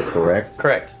 6. Is that correct?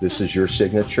 Correct. This is your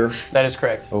signature? That is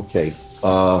correct. Okay.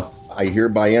 I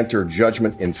hereby enter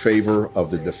judgment in favor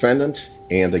of the defendant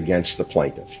and against the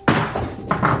plaintiff.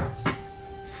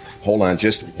 Hold on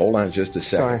just a second.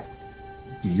 Sorry.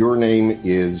 Your name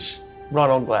is?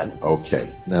 Ronald Gladden. Okay.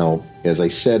 Now, as I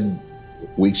said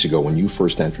weeks ago when you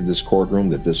first entered this courtroom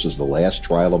that this was the last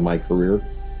trial of my career,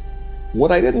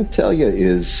 what I didn't tell you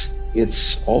is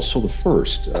it's also the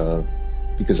first,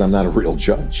 because I'm not a real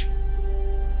judge.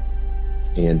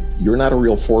 And you're not a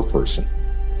real foreperson.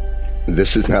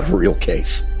 This is not a real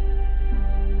case.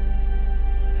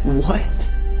 What?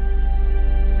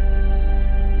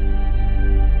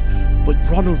 But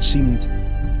Ronald seemed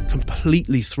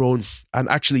completely thrown, and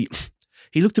actually,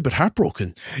 he looked a bit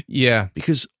heartbroken. Yeah.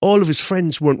 Because all of his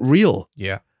friends weren't real.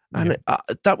 Yeah. And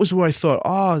that was where I thought,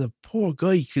 the poor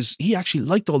guy, because he actually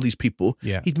liked all these people.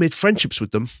 Yeah. He'd made friendships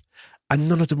with them, and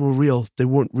none of them were real. They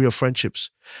weren't real friendships.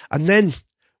 And then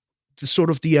the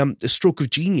stroke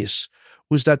of genius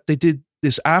was that they did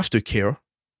this aftercare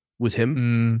with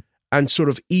him and sort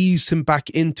of eased him back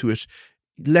into it,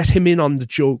 let him in on the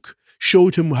joke,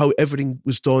 showed him how everything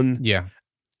was done. Yeah.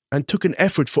 And took an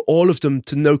effort for all of them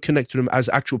to now connect to them as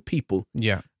actual people.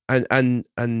 Yeah. And he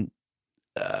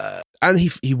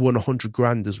won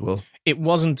 $100,000 as well. It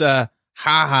wasn't pranked,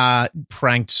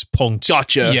 punked.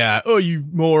 Gotcha. Yeah. Oh, you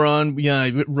moron. Yeah,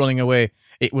 running away.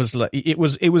 It was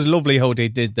lovely how they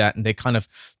did that, and they kind of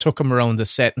took him around the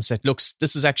set and said, "Look,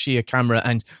 this is actually a camera."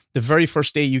 And the very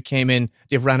first day you came in,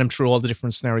 they ran him through all the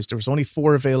different scenarios. There was only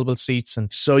 4 available seats,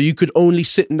 and so you could only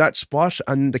sit in that spot,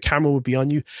 and the camera would be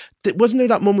on you. Wasn't there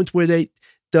that moment where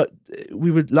we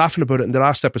were laughing about it in the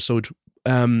last episode,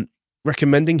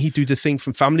 recommending he do the thing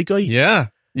from Family Guy? Yeah.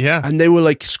 Yeah. And they were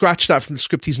like, scratch that from the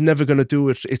script. He's never going to do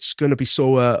it. It's going to be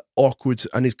so awkward,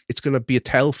 and it's going to be a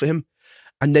tell for him.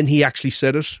 And then he actually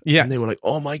said it. Yeah. And they were like,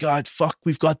 oh my God, fuck,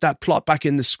 we've got that plot back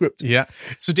in the script. Yeah.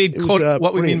 So they'd cut,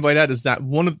 what we mean by that is that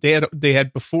they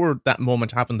had before that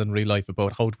moment happened in real life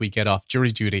about how do we get off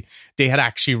jury duty, they had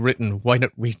actually written, why not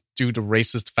we do the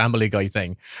racist Family Guy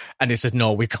thing? And they said,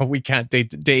 no, we can't.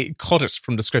 They cut it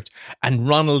from the script. And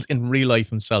Ronald in real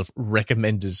life himself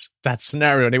recommended that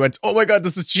scenario. And they went, oh my God,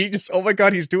 this is genius. Oh my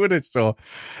God, he's doing it. So,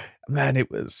 man,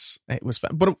 it was fun.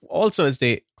 But also, as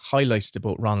they highlighted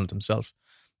about Ronald himself,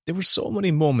 there were so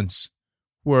many moments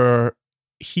where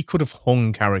he could have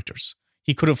hung characters.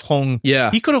 He could have hung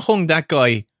that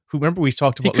guy who, remember we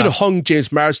talked about. He could have hung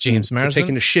James Marsden for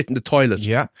taking a shit in the toilet.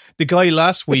 Yeah. The guy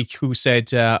last week who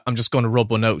said, I'm just going to rub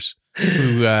one out,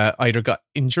 who either got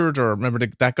injured or remember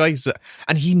that guy?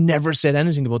 And he never said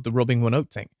anything about the rubbing one out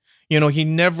thing. You know, he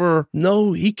never...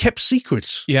 No, he kept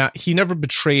secrets. Yeah, he never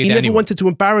betrayed anyone. He never wanted to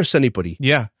embarrass anybody.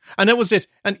 Yeah, and that was it.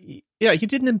 And yeah, he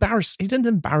didn't embarrass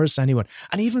anyone.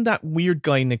 And even that weird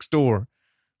guy next door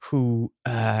who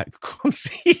comes...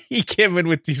 he came in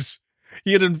with these...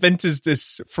 He had invented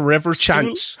this forever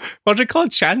chance. Stool. What do they call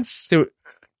it? Chance?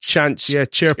 Chance, yeah,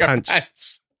 chair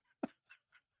pants.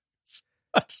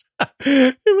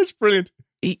 It was brilliant.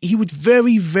 He would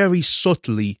very, very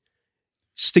subtly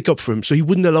stick up for him, so he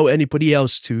wouldn't allow anybody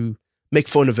else to make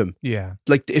fun of him. Yeah.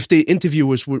 Like, if the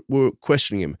interviewers were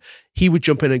questioning him, he would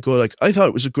jump in and go like, I thought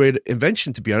it was a great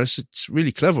invention, to be honest. It's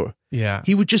really clever. Yeah.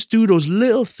 He would just do those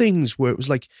little things where it was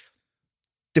like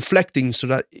deflecting so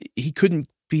that he couldn't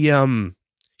be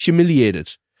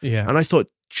humiliated. Yeah. And I thought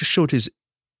just showed his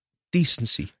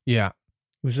decency. Yeah.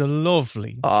 He was a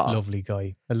lovely guy. A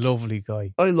lovely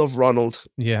guy. I love Ronald.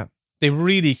 Yeah. They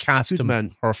really cast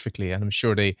him perfectly, and I'm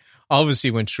sure they obviously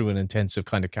went through an intensive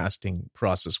kind of casting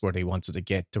process where they wanted to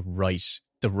get the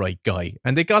right guy,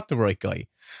 and they got the right guy.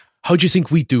 How do you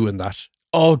think we do in that?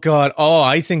 Oh God!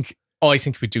 I think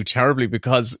we do terribly,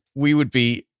 because we would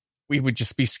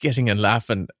just be skitting and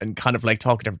laughing and kind of like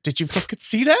talking to them. Did you fucking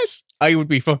see that? I would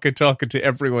be fucking talking to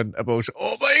everyone about,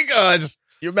 oh my God,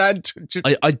 you're mad.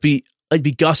 I'd be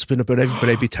gossiping about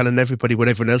everybody. I'd be telling everybody what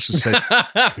everyone else has said.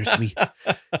 Come here to me.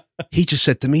 He just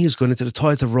said to me he's going into the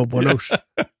toilet to rub one out.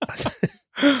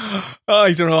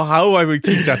 I don't know how I would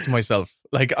keep that to myself.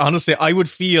 Like, honestly, you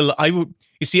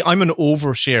see, I'm an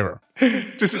oversharer.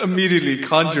 Just immediately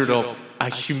conjured up a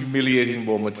humiliating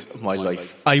moment of my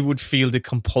life. I would feel the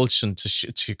compulsion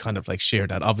to kind of like share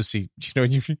that. Obviously,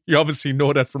 you obviously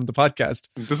know that from the podcast.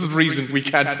 This is the reason we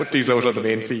can't put these out on the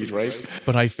main feed, right?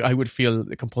 But I would feel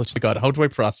the compulsion. God, how do I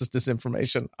process this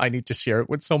information? I need to share it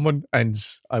with someone, and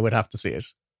I would have to see it.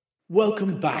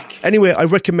 Welcome back. Anyway, I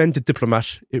recommend The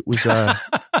Diplomat. It was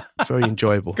very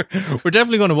enjoyable. We're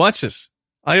definitely going to watch it.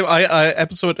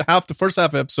 The first half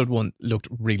of episode 1 looked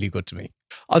really good to me.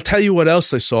 I'll tell you what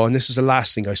else I saw, and this is the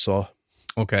last thing I saw.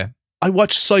 Okay. I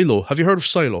watched Silo. Have you heard of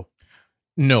Silo?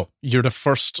 No, you're the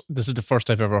first. This is the first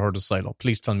I've ever heard of Silo.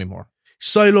 Please tell me more.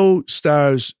 Silo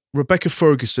stars Rebecca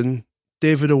Ferguson,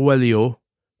 David Oyelowo,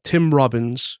 Tim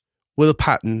Robbins, Will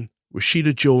Patton,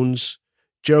 Rashida Jones,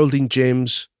 Geraldine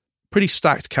James. Pretty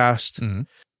stacked cast. Mm-hmm.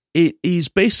 It is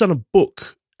based on a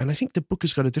book, and I think the book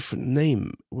has got a different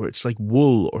name, where it's like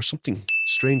Wool or something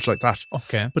strange like that.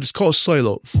 Okay. But it's called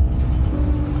Silo.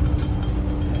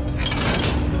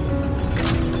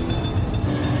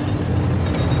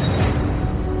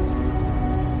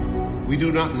 We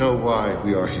do not know why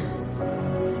we are here.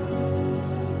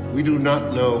 We do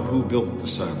not know who built the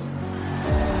silo.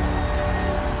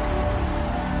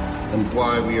 And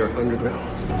why we are underground.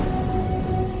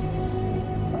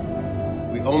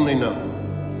 We only know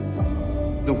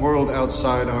the world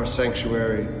outside our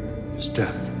sanctuary is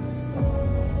death.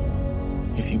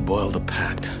 If you boil the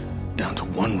pact down to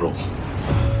one rule,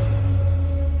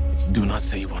 it's do not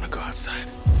say you want to go outside.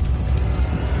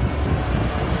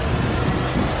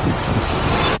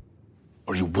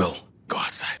 Or you will go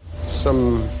outside.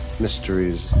 Some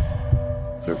mysteries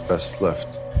are best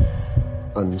left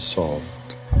unsolved.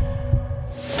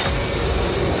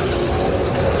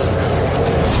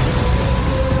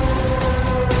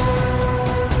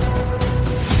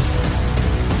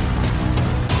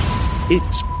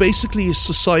 It's basically a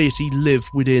society live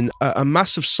within a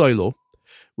massive silo,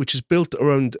 which is built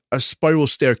around a spiral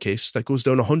staircase that goes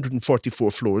down 144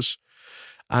 floors.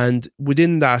 And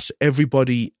within that,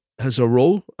 everybody has a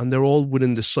role, and they're all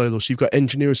within the silo. So you've got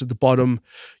engineers at the bottom.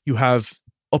 You have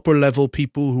upper level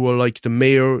people who are like the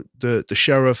mayor, the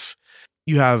sheriff.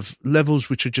 You have levels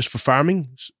which are just for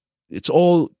farming. It's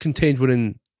all contained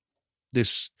within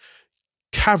this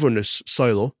cavernous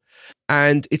silo.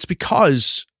 And it's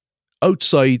because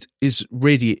outside is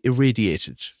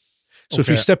irradiated. So if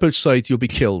you step outside, you'll be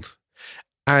killed.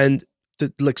 And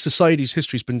society's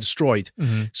history has been destroyed.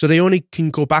 Mm-hmm. So they only can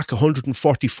go back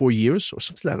 144 years or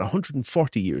something like that,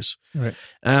 140 years. Right.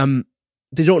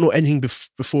 They don't know anything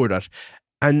before that.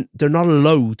 And they're not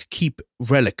allowed to keep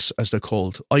relics, as they're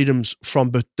called, items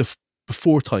from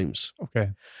before times.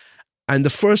 Okay. And the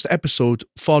first episode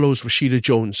follows Rashida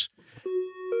Jones.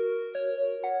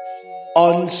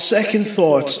 On second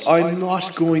thoughts, I'm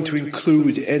not going to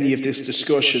include any of this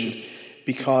discussion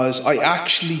because I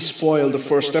actually spoiled the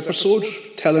first episode,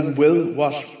 telling Will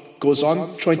what goes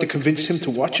on, trying to convince him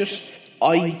to watch it.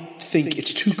 I think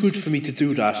it's too good for me to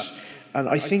do that. And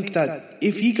I think that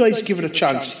if you guys give it a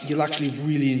chance, you'll actually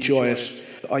really enjoy it.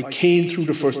 I came through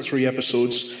the first 3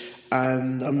 episodes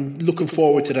and I'm looking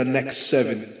forward to the next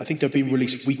 7. I think they're being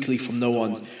released weekly from now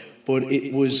on. But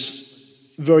it was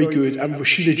very good, and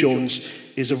Rashida Jones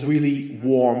is a really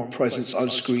warm presence on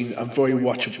screen and very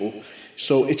watchable.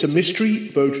 So it's a mystery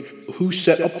about who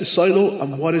set up the silo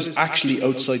and what is actually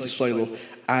outside the silo.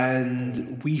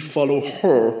 And we follow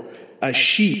her as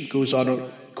she goes on a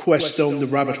quest down the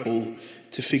rabbit hole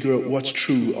to figure out what's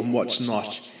true and what's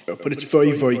not. But it's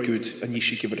very, very good, and you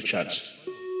should give it a chance.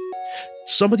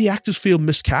 Some of the actors feel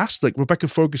miscast, like Rebecca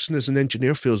Ferguson as an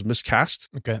engineer feels miscast.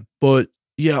 Okay. But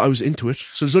yeah, I was into it.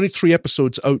 So there's only 3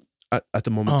 episodes out at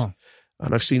the moment.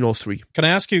 And I've seen all 3. Can I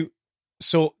ask you,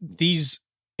 so these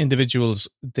individuals,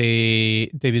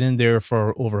 they've been in there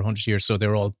for over 100 years, so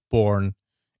they're all born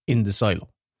in the silo.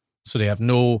 So they have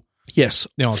no... Yes.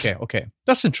 No, okay.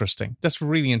 That's interesting. That's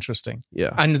really interesting.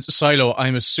 Yeah. And silo,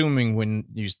 I'm assuming when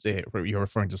you're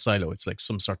referring to silo, it's like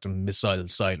some sort of missile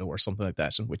silo or something like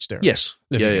that in which they're Yes.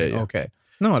 living. Yeah. Okay.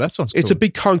 No, that sounds cool. It's a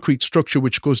big concrete structure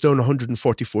which goes down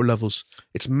 144 levels.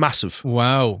 It's massive.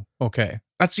 Wow. Okay.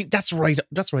 That's right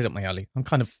up my alley.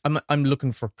 I'm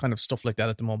looking for kind of stuff like that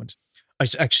at the moment. I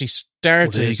actually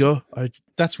started. There you go.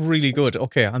 That's really good.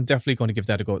 Okay, I'm definitely going to give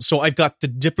that a go. So I've got The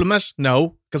Diplomat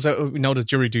now, because now that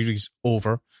jury duty's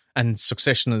over and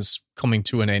Succession is coming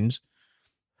to an end.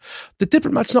 The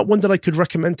Diplomat's not one that I could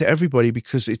recommend to everybody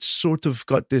because it's sort of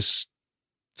got this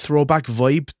throwback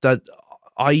vibe that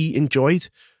I enjoyed,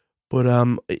 but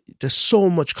there's so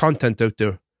much content out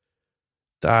there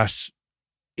that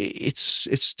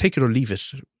it's take it or leave it.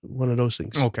 One of those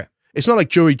things. Okay. It's not like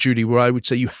Jury Duty where I would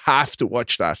say you have to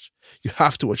watch that. You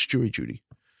have to watch Jury Duty.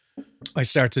 I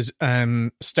started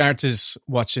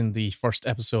watching the first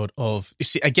episode of. You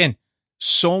see, again,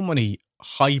 so many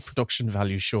high production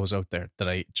value shows out there that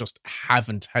I just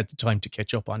haven't had the time to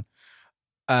catch up on.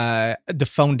 The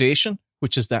Foundation,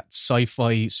 which is that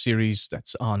sci-fi series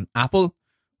that's on Apple,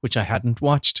 which I hadn't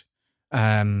watched,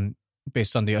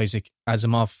 based on the Isaac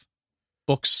Asimov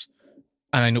books.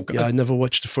 And I know, I never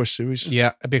watched the first series.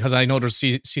 Yeah, because I know there's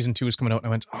season 2 is coming out, and I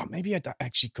went, oh, maybe that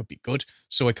actually could be good.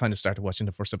 So I kind of started watching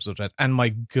the first episode of that, and my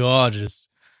God,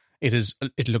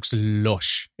 it looks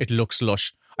lush. It looks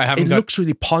lush. It looks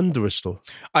really ponderous, though.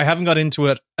 I haven't got into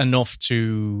it enough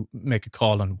to make a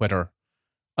call on whether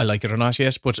I like it or not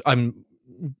yet, but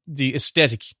the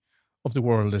aesthetic of the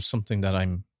world is something that I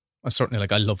certainly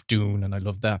like. I love Dune, and I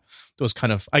love those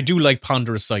kind of. I do like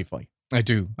ponderous sci-fi. I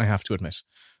do. I have to admit.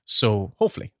 So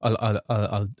hopefully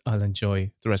I'll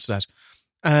enjoy the rest of that.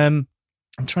 I'm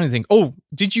trying to think. Oh,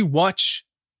 did you watch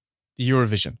the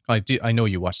Eurovision? I did. I know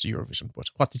you watched the Eurovision, but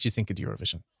what did you think of the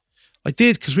Eurovision? I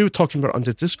did, because we were talking about it on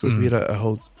the Discord. We had a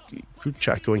whole group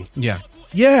chat going. Yeah,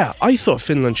 I thought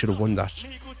Finland should have won that.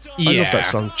 I love that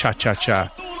song, Cha Cha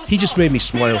Cha. He just made me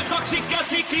smile.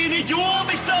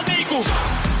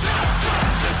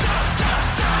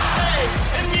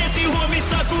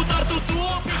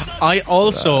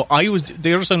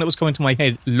 the other song that was coming to my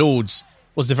head loads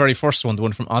was the very first one, the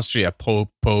one from Austria, Po,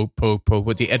 Po, Po, Po,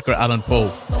 with the Edgar Allan Poe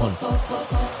one.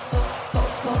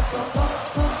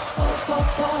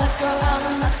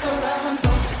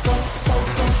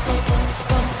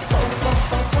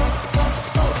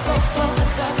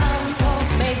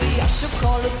 Maybe I should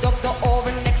call a doctor or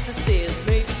an exorcist.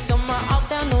 Maybe somewhere out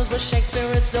there knows what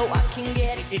Shakespeare is, so I can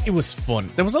get it. It was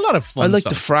fun. There was a lot of fun. I like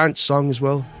the France song as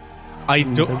well. I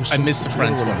missed the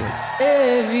France one.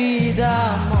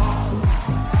 Évidemment,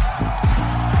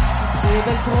 toutes ces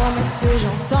belles promesses que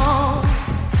j'entends,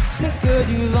 ce n'est que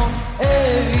du vent.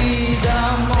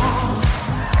 Évidemment,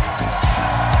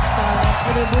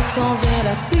 après le beau temps vient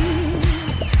la pluie.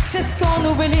 C'est ce qu'on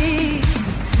oublie.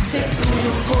 C'est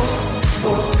toujours trop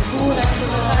beau pour être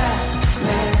vrai,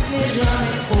 mais ce n'est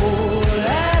jamais trop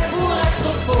laid pour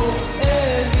être faux.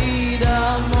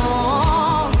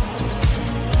 Évidemment,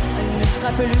 elle ne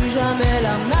sera plus jamais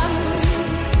la même,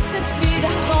 cette fille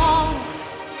d'avant.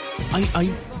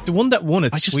 The one that won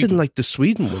it, I just didn't like the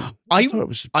Sweden one. I thought it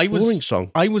was a boring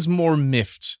song. I was more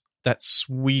miffed that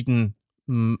Sweden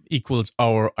equals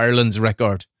our Ireland's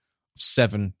record of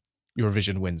 7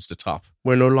 Eurovision wins, the top.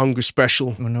 We're no longer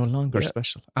special. We're no longer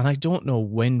special. And I don't know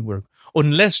when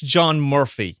unless John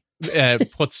Murphy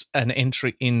puts an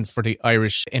entry in for the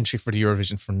Irish entry for the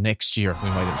Eurovision for next year, we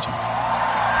might have a chance.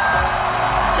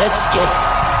 Let's get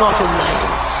fucking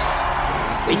names.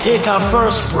 We take our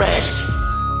first breath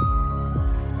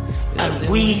and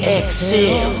we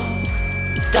exhale.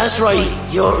 That's right,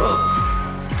 Europe.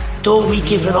 Don't we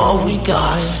give it all we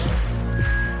got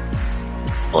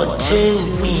until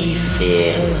we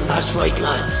fail. That's right,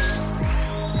 lads.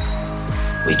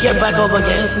 We get back up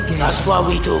again. That's what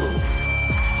we do.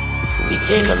 We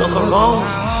take a look around.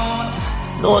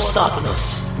 No stopping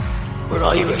us. We're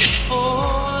Irish.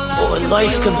 Oh,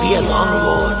 life can be a long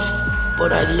road,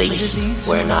 but at least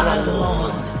we're not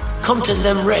alone. Come to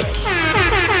Limerick.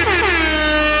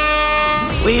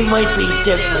 We might be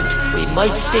different. We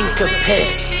might stink of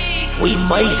piss. We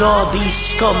might all be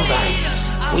scumbags.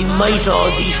 We might all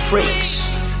be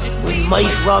freaks. We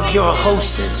might rob your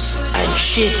houses and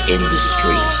shit in the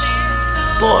streets.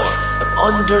 But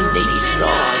underneath it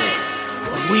all,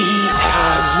 we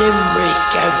are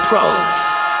Limerick and proud.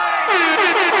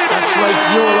 That's right,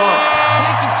 Europe.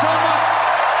 Thank you so much.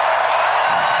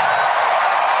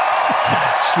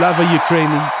 Slava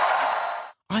Ukraini.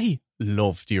 I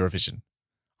loved Eurovision.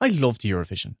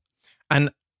 And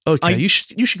okay, you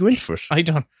should go in for it. I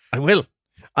will.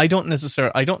 I don't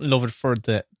love it for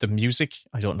the music.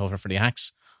 I don't love it for the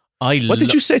acts. What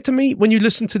did you say to me when you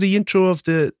listened to the intro of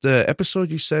the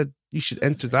episode? You said you should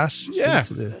enter that. Yeah,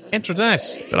 enter that.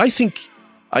 But I think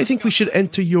we should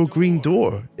enter your green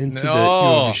door into the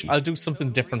Eurovision. I'll do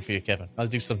something different for you, Kevin. I'll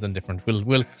do something different. We'll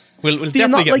do definitely you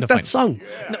not get like that song?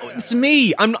 No, it's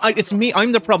me. It's me.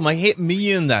 I'm the problem. I hate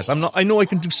me in that. I know I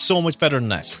can do so much better than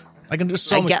that. I can do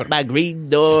so much better. My green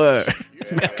door.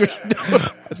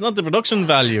 It's not the production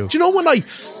value. Do you know when I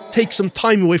take some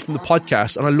time away from the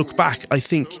podcast and I look back, I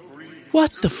think,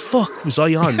 what the fuck was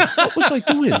I on? What was I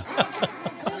doing?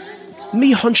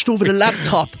 Me hunched over the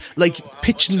laptop, like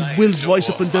pitching Will's voice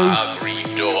up and down. Green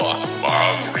door.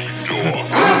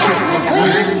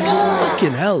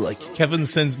 Fucking hell, like. Kevin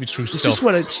sends me through stuff. This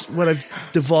is what I've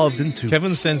devolved into.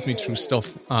 Kevin sends me through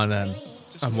stuff on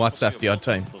WhatsApp the odd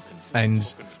time.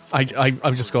 and I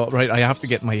just go, right, I have to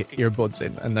get my earbuds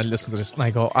in and I listen to this, and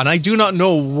I go, and I do not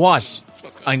know what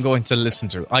I'm going to listen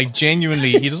to. I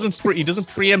genuinely, he doesn't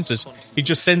preempt it. He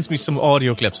just sends me some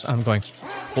audio clips. I'm going,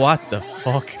 what the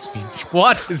fuck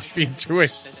what has he been doing?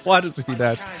 What has he been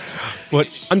at? But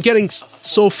I'm getting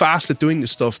so fast at doing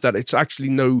this stuff that it's actually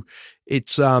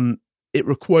it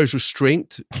requires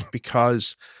restraint,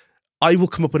 because I will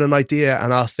come up with an idea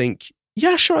and I'll think,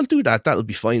 yeah, sure, I'll do that. That'll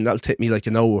be fine. That'll take me like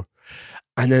an hour.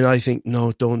 And then I think,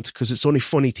 no, don't, because it's only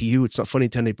funny to you. It's not funny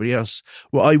to anybody else.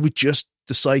 Well, I would just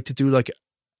decide to do like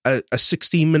a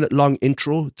 16-minute long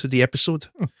intro to the episode.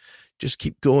 Just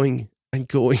keep going and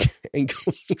going and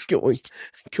going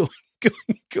and going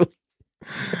and going.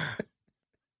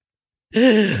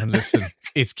 And listen,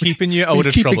 it's keeping you out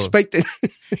of trouble. Expecting.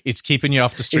 It's keeping you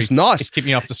off the streets. It's not. It's keeping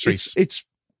you off the streets.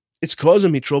 It's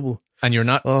causing me trouble. And you're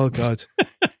not. Oh God.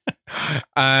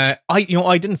 I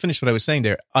didn't finish what I was saying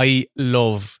there. I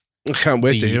can't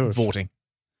wait to hear it. Voting.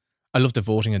 I love the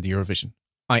voting at the Eurovision.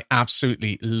 I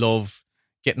absolutely love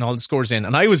getting all the scores in.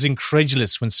 And I was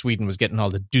incredulous when Sweden was getting all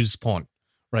the duzpon.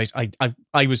 Right,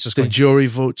 I was just the jury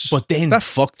votes, but then that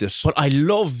fucked it. But I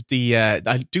love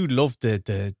I do love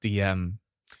the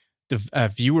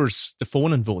viewers, the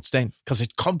phone-in votes then, because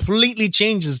it completely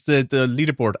changes the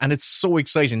leaderboard, and it's so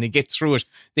exciting. They get through it,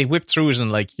 they whip through it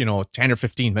in 10 or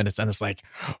 15 minutes, and it's like,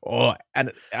 oh,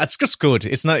 and it's just good.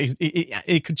 It's not.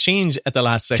 It could change at the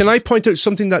last second. Can I point out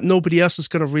something that nobody else is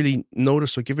going to really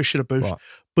notice or give a shit about? What?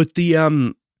 But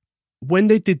the when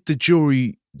they did the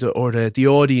jury. The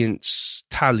audience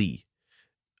tally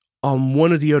on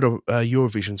one of the other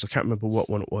Eurovisions, I can't remember what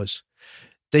one it was.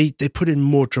 They put in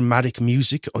more dramatic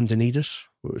music underneath it,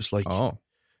 where it was like, dun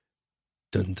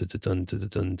dun dun dun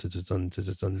dun dun dun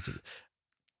dun dun.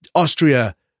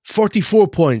 Austria 44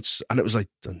 points, and it was like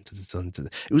dun dun dun dun.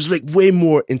 It was like way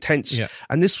more intense,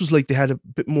 and this was like they had a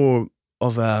bit more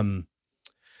of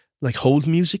like hold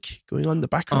music going on in the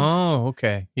background. Oh,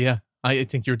 okay, yeah. I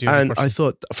think you're doing. And I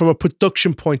thought, from a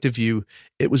production point of view,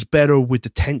 it was better with the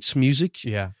tense music.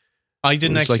 Yeah, I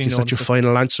didn't actually. Is that your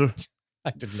final answer?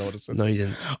 I didn't notice it. No, you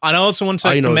didn't. And I also want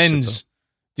to commend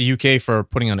the UK for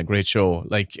putting on a great show.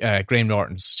 Like Graham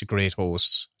Norton's such a great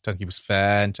host. I think he was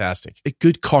fantastic. A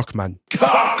good Cork man.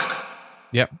 Cork.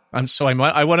 Yeah,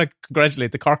 I want to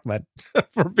congratulate the Cork man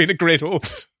for being a great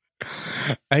host.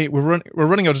 Hey, we're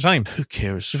running out of time. Who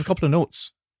cares? We have a couple of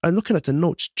notes. I'm looking at the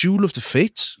notes. Duel of the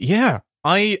Fates? Yeah.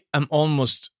 I am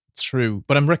almost through,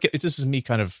 but this is me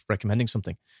kind of recommending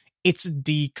something. It's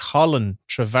the Colin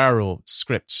Trevorrow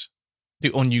script,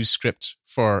 the unused script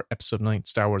for Episode 9,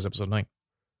 Star Wars Episode 9.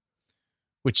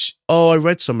 Which... Oh, I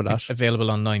read some of that. It's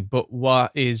available online. But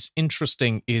what is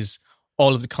interesting is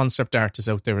all of the concept art is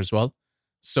out there as well.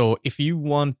 So if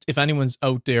anyone's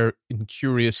out there and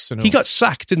curious to know... He got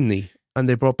sacked, didn't he? And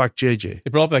they brought back JJ.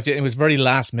 It was very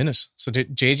last minute. So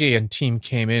JJ and team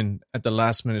came in at the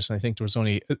last minute, and I think there was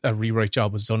only a rewrite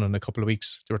job was done in a couple of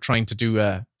weeks. They were trying to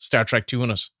do Star Trek 2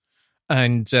 on it.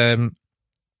 And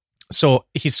so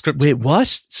his script... Wait,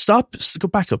 what? Stop. Go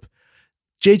back up.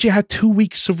 JJ had 2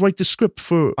 weeks to write the script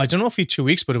for... I don't know if he had 2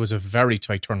 weeks, but it was a very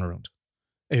tight turnaround.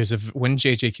 It was when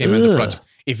JJ came in the project.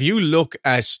 If you look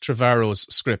at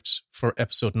Trevorrow's script for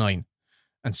Episode 9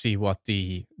 and see what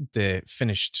the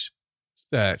finished...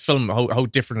 film, how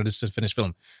different it is to the finished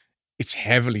film, it's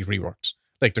heavily reworked.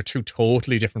 Like they're two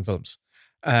totally different films.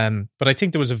 But I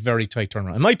think there was a very tight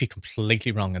turnaround. I might be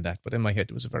completely wrong on that, but in my head,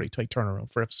 it was a very tight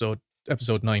turnaround for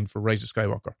episode 9 for Rise of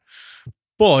Skywalker.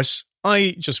 But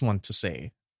I just want to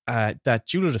say that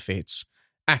Duel of the Fates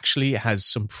actually has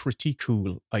some pretty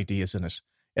cool ideas in it.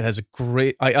 It has a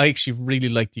great... I actually really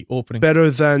like the opening.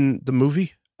 Better than the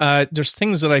movie? There's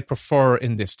things that I prefer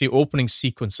in this. The opening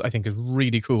sequence, I think, is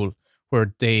really cool,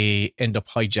 where they end up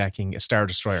hijacking a Star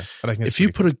Destroyer. But I think if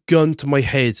you put a gun to my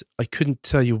head, I couldn't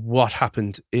tell you what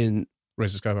happened in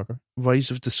Rise of Skywalker.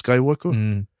 Rise of the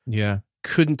Skywalker? Yeah.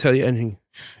 Couldn't tell you anything.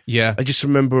 Yeah. I just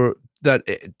remember that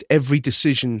every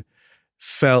decision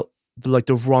felt like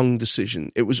the wrong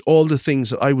decision. It was all the things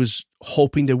that I was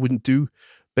hoping they wouldn't do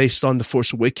based on The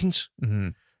Force Awakens. Mm-hmm.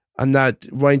 And that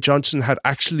Rian Johnson had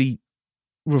actually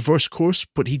reverse course,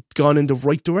 but he'd gone in the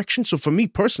right direction. So for me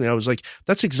personally, I was like,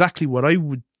 that's exactly what I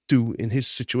would do in his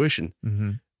situation.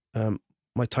 Mm-hmm.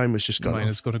 My time was just gone. Mine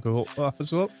is going to go off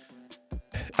as well.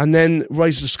 And then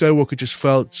Rise of the Skywalker just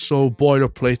felt so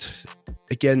boilerplate.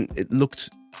 Again, it looked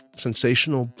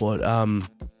sensational, but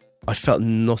I felt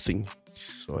nothing.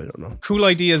 So I don't know. Cool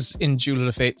ideas in Duel of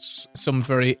the Fates.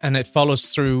 And it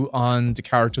follows through on the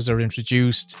characters that are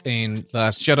introduced in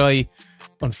Last Jedi.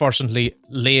 Unfortunately,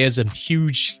 Leia's a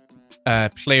huge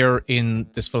player in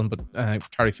this film, but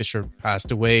Carrie Fisher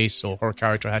passed away, so her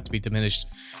character had to be diminished.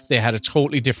 They had a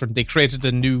totally different. They created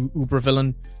a new Uber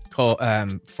villain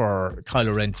for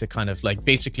Kylo Ren to kind of like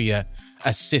basically a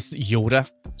Sith Yoda.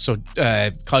 So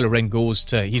Kylo Ren goes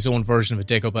to his own version of a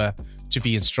Dagobah to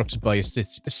be instructed by a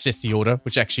Sith Yoda,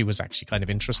 which actually was kind of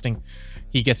interesting.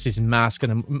 He gets his mask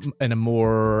in a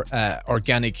more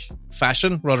organic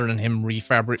fashion rather than him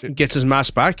refabricating. Gets his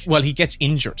mask back? Well, he gets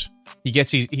injured. He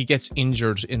gets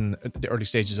injured in the early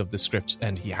stages of the script,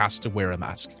 and he has to wear a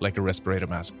mask, like a respirator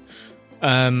mask.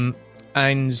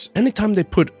 And anytime they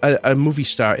put a movie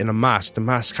star in a mask, the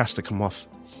mask has to come off.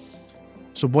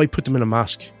 So why put them in a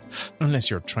mask? Unless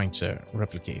you're trying to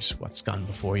replicate what's gone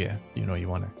before you. You know, you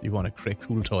want to create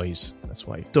cool toys. That's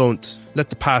why. Don't let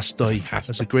the past die,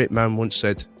 as a great man once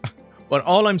said. But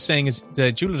all I'm saying is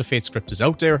the Duel of the Fates script is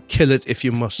out there. Kill it if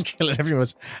you must. Kill it if you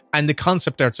must. And the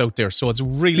concept art's out there. So it's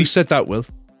really... Who said that, Will?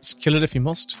 Kill it if you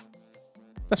must.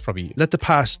 That's probably you. Let the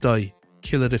past die.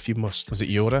 Kill it if you must. Was it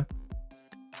Yoda?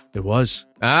 It was.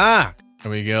 Ah!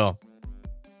 There we go.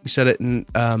 He said it in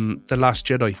The Last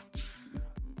Jedi.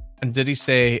 And did he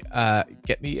say,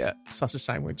 get me a sausage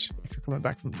sandwich if you're coming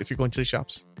back if you're going to the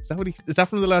shops? Is that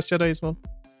from The Last Jedi as well?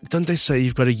 Don't they say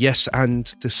you've got a yes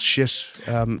and this shit?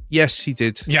 Yes, he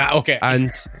did. Yeah, okay.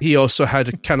 And he also had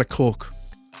a can of Coke.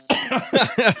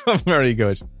 Very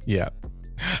good. Yeah.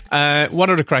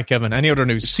 What other crack, Kevin? Any other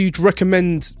news? So you'd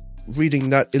recommend reading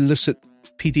that illicit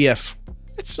PDF?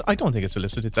 I don't think it's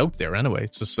illicit. It's out there anyway.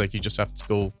 It's just like you just have to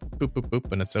go boop, boop,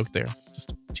 boop, and it's out there.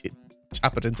 Just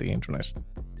tap it into the internet.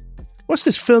 What's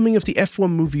this filming of the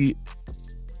F1 movie?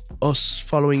 Us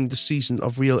following the season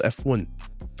of real F1.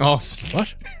 Oh,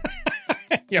 what?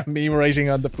 Yeah, me writing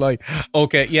on the fly.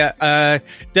 Okay, yeah.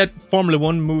 That Formula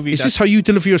One movie. Is this how you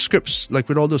deliver your scripts, like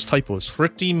with all those typos?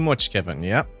 Pretty much, Kevin.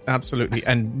 Yeah, absolutely,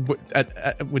 and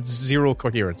with zero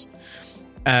coherence.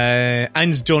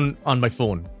 And done on my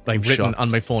phone, like written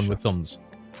on my phone with thumbs.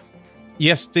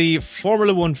 Yes, the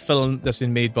Formula One film that's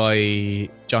been made by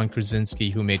John Krasinski,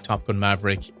 who made Top Gun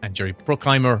Maverick, and Jerry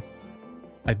Bruckheimer.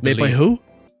 I believe. Made by who?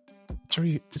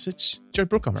 Jerry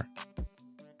Bruckheimer,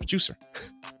 producer.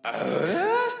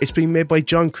 It's being made by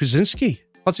John Krasinski.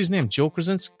 What's his name? Joe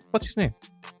Krasinski? What's his name?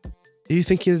 Are you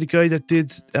thinking of the guy that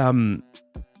did...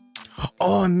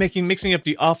 I'm mixing up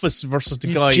The Office versus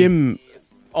the guy... Jim...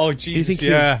 Oh, Jesus,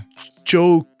 yeah.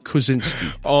 Joe Krasinski.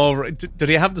 Oh, right. Did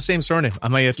he have the same surname?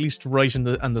 Am I at least right in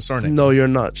the surname? No, you're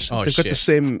not. Oh, They've got the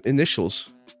same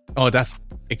initials. Oh, that's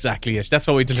exactly it. That's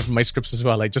how I deliver my scripts as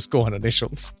well. I just go on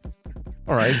initials.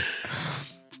 All right.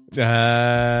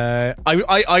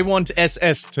 I want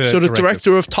SS to... So the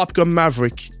director of Top Gun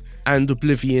Maverick and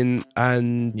Oblivion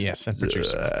and... Yes, and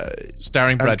producer.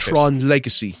 Starring Brad Pitt. Tron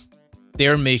Legacy.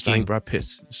 They're making... Starring Brad Pitt.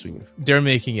 They're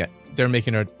making it. They're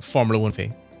making a Formula One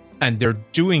thing. And they're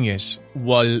doing it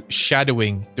while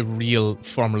shadowing the real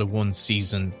Formula One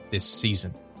season this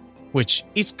season, which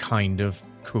is kind of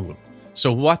cool.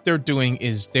 So what they're doing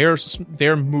is their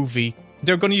movie...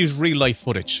 They're going to use real life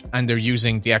footage, and they're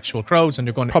using the actual crowds, and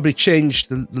they're going to probably change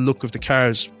the look of the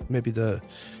cars, maybe the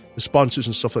sponsors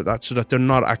and stuff like that, so that they're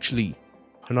not actually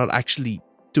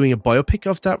doing a biopic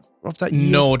of that year.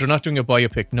 No, they're not doing a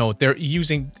biopic. No, they're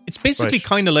using. It's basically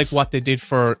kind of like what they did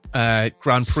for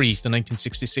Grand Prix, the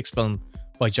 1966 film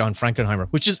by John Frankenheimer,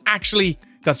 which has actually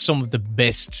got some of the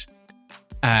best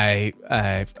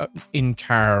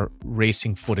in-car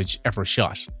racing footage ever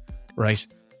shot. Right?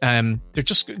 They're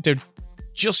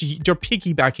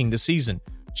piggybacking the season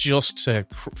just to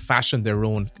fashion their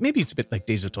own. Maybe it's a bit like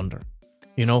Days of Thunder,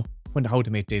 you know, how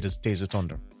they made Days of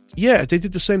Thunder. Yeah, they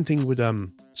did the same thing with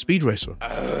Speed Racer.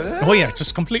 Oh yeah,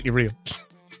 just completely real.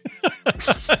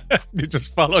 They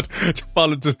just followed,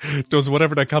 does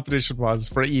whatever that competition was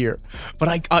for a year.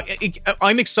 But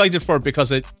I'm excited for it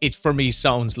because it for me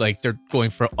sounds like they're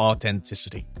going for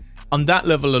authenticity. On that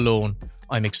level alone,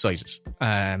 I'm excited.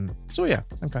 So yeah,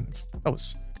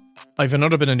 I have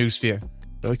another bit of news for you.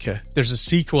 Okay. There's a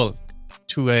sequel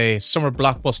to a summer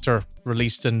blockbuster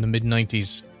released in the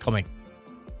mid-90s coming.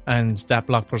 And that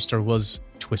blockbuster was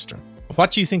Twister.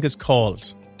 What do you think it's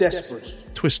called?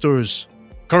 Desperate. Twisters.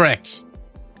 Correct.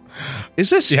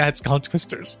 Is it? Yeah, it's called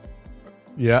Twisters.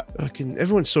 Yeah.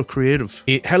 Everyone's so creative.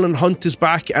 Helen Hunt is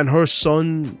back, and her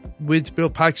son with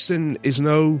Bill Paxton is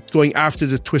now going after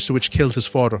the Twister which killed his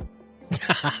father.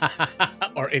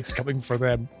 Or it's coming for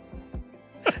them.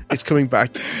 It's coming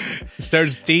back. It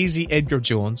stars Daisy Edgar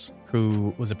Jones,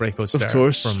 who was a breakout star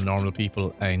from Normal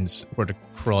People and Where the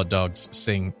Craw Dogs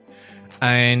Sing.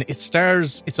 And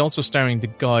it's also starring the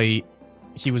guy,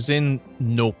 he was in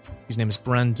Nope. His name is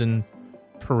Brandon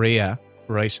Perea,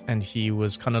 right? And he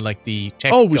was kind of like the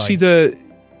tech Oh, guy. was he the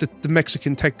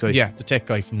Mexican tech guy? Yeah, the tech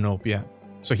guy from Nope, yeah.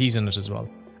 So he's in it as well.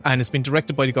 And it's been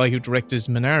directed by the guy who directed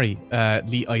Minari,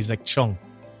 Lee Isaac Chung.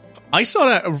 I saw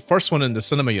that first one in the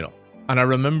cinema, you know, and I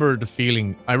remember the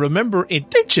feeling. I remember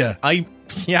it. Did you? I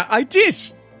did.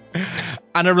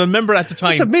 And I remember at the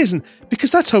time. That's amazing, because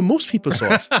that's how most people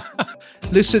saw it.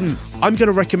 Listen, I'm going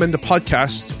to recommend the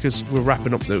podcast, because we're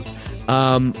wrapping up now,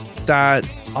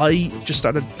 that I just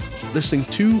started listening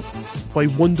to by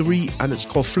Wondery, and it's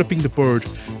called Flipping the Bird,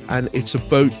 and it's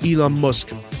about Elon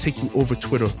Musk taking over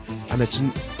Twitter, and it's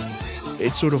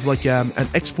sort of like an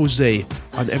expose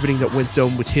on everything that went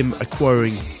down with him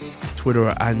acquiring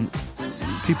Twitter, and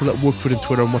people that work within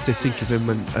Twitter and what they think of him,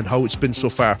 and how it's been so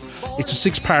far. It's a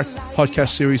 6-part podcast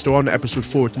series. They're on episode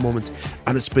 4 at the moment,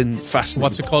 and it's been fascinating.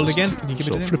 What's it called again? Can you give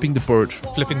it a name? Flipping the Bird.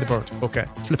 Flipping the Bird. Okay.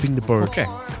 Flipping the Bird. Okay.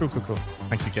 Cool.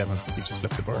 Thank you, Kevin. You just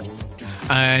flipped the bird.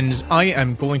 And I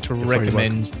am going to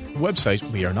recommend a website.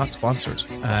 We are not sponsored.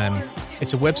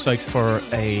 It's a website for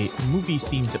a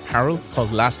movie-themed apparel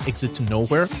called Last Exit to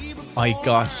Nowhere. I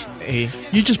got a...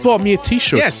 You just bought me a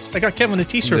t-shirt. Yes, I got Kevin a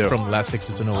t-shirt from Last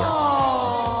Exit to Nowhere.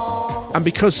 And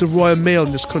because the Royal Mail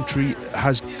in this country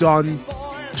has gone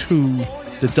to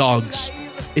the dogs,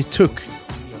 it took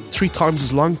 3 times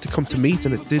as long to come to me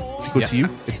than it did to go to you.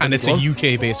 And it's a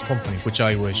UK-based company, which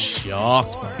I was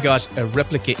shocked by. I got a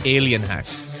replica Alien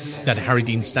hat that Harry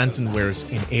Dean Stanton wears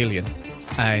in Alien,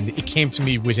 and it came to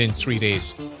me within 3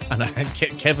 days. And I had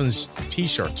Kevin's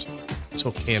t-shirt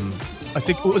took him, I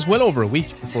think it was well over a week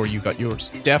before you got yours.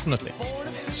 Definitely.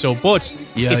 So, but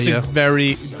it's a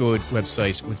very good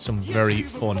website with some very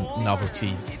fun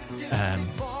novelty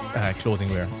clothing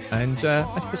wear. And I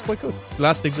think it's quite good.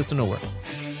 Last Exit to Nowhere.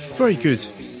 Very good.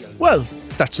 Well,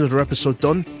 that's another episode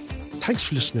done. Thanks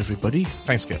for listening, everybody.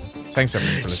 Thanks, Kevin. Thanks,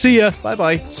 everyone. See ya.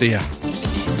 Bye-bye. See ya.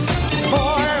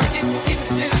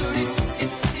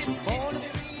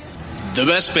 The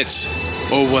best bits,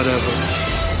 or whatever.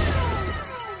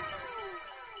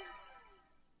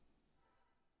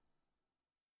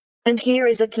 And here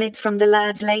is a clip from the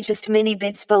lads' latest Mini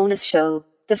Bits bonus show.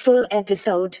 The full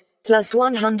episode, plus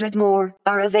 100 more,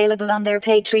 are available on their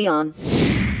Patreon.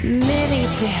 Mini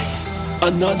Bits.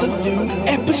 Another new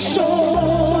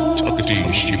episode. Talking to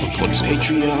you, stupid clubs.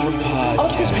 Patreon podcast.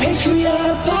 Of this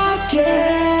Patreon podcast.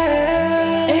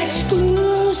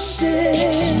 Exclusive.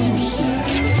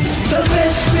 The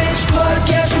best bits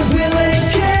podcast with Will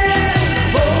and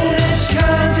Ken. Bonus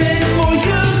content for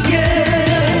you, yeah.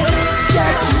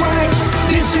 That's right.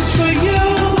 This is for you,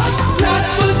 not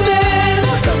for them,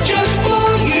 just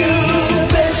for you. The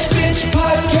best bits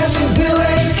podcast with Will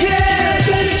and Ken.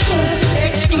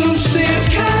 Exclusive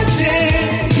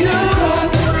content. You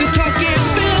rock the talking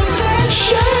films and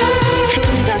shows.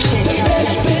 The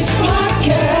best bits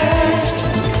podcast.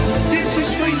 This is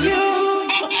for you.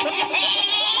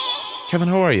 Kevin,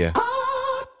 how are you?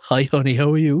 Hi, honey.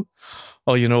 How are you?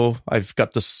 Oh, you know, I've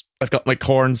got my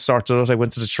corns sorted out. I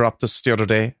went to the Chiroptis the other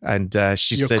day, and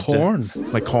she Your said... corn?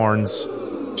 My corns.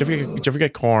 Did you ever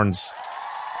get corns?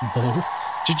 No.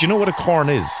 Did you know what a corn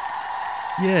is?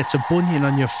 Yeah, it's a bunion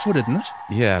on your foot, isn't it?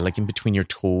 Yeah, like in between your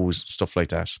toes and stuff like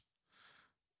that.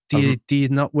 Do you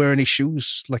not wear any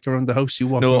shoes like around the house? You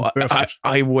walk around barefoot?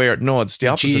 I wear... No, it's the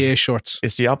opposite. GA shorts.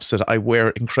 It's the opposite. I wear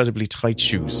incredibly tight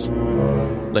shoes.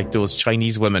 Like those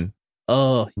Chinese women.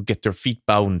 Oh, who get their feet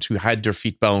bound, who had their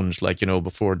feet bound, like, you know,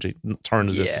 before the turn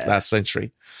of this last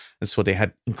century. And so they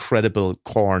had incredible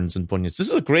corns and bunions. This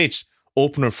is a great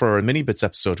opener for a Mini Bits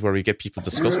episode where we get people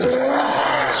disgusted.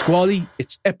 Squally,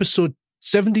 it's episode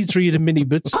 73 of the Mini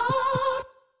Bits.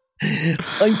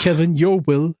 I'm Kevin, you're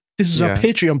Will. This is our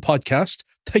Patreon podcast.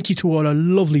 Thank you to all our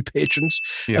lovely patrons.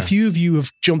 Yeah. A few of you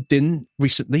have jumped in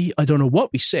recently. I don't know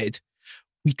what we said.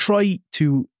 We try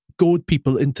to goad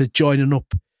people into joining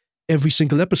up every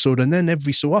single episode, and then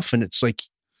every so often it's like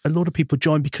a lot of people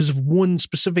join because of one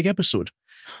specific episode,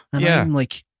 and I'm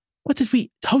like,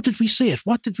 how did we say it?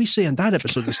 What did we say on that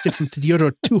episode that's different to the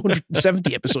other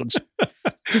 270 episodes?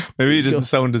 Maybe it didn't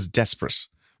sound as desperate.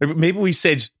 Maybe we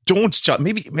said don't join.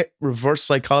 Maybe reverse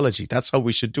psychology. That's how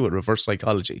we should do it. Reverse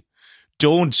psychology.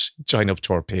 Don't join up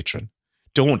to our Patreon.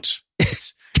 Don't.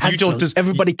 You don't.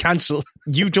 Everybody cancel.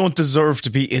 You don't deserve to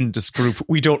be in this group.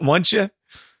 We don't want you.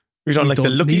 We don't like the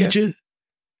look of you.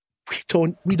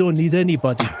 We don't need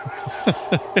anybody.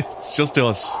 It's just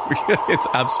us. It's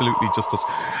absolutely just us.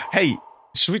 Hey,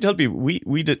 should we tell people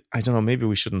we did? I don't know. Maybe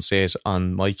we shouldn't say it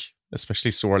on mic, especially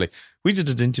so early. We did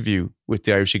an interview with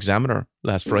the Irish Examiner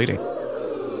last Friday.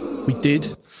 We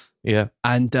did. Yeah.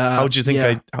 And how do you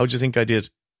think I did?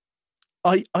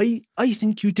 I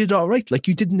think you did all right. Like,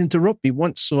 you didn't interrupt me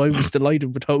once, so I was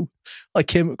delighted with how I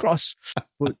came across.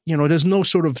 But, there's no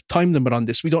sort of time limit on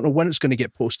this. We don't know when it's going to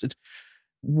get posted.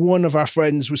 One of our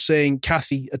friends was saying,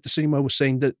 Kathy at the cinema was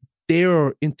saying that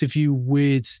their interview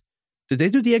with, did they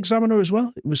do the Examiner as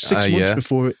well? It was 6 months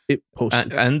before it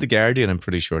posted. And the Guardian, I'm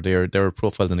pretty sure. They were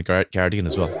profiled in the Guardian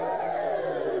as well.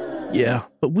 Yeah,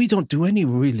 but we don't do any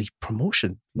really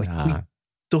promotion. We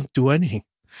don't do anything.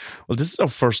 Well, this is our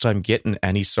first time getting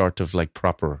any sort of like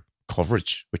proper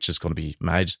coverage, which is going to be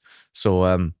mad.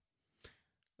 So,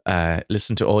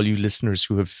 listen to all you listeners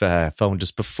who have found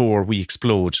us before we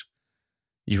explode.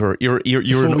 You're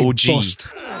an OG. Bust.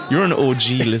 You're an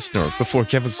OG listener before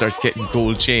Kevin starts getting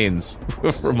gold chains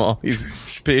from all his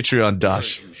Patreon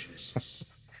dash.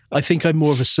 I think I'm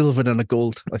more of a silver than a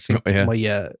gold. I think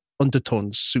my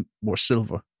undertones suit more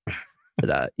silver.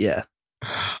 But yeah.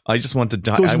 I just want to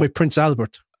die. Goes with Prince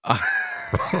Albert.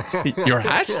 Your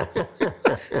hat?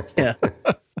 Yeah.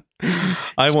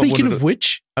 Speaking of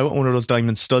which, I want one of those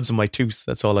diamond studs in my tooth.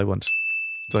 That's all I want.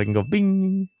 So I can go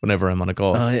bing whenever I'm on a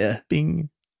call. Oh, yeah. Bing.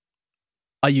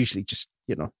 I usually just,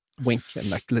 wink and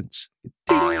that glints.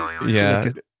 Yeah.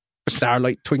 Like a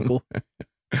starlight twinkle.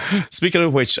 Speaking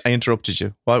of which, I interrupted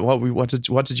you. What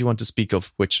did you want to speak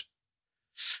of? Which?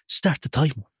 Start the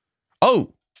timer.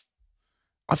 Oh!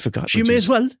 I forgot. You may as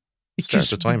well. Start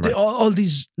the timer. All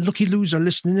these lucky loos are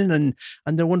listening in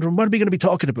and they're wondering, what are we going to be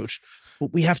talking about?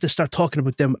 But we have to start talking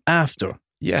about them after.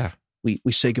 Yeah. We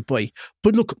say goodbye.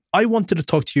 But look, I wanted to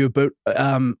talk to you about,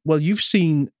 you've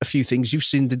seen a few things. You've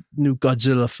seen the new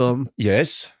Godzilla film.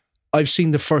 Yes. I've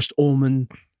seen the first Omen.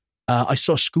 I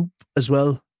saw Scoop as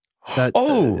well.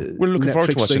 We're looking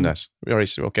forward to watching that. All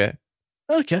right, okay.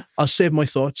 Okay, I'll save my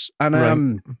thoughts.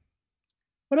 And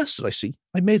what else did I see?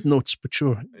 I made notes, but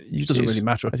sure, it doesn't really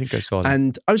matter. I think I saw them.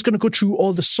 And I was going to go through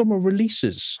all the summer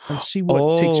releases and see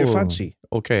what takes your fancy.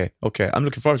 Okay. I'm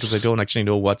looking forward because I don't actually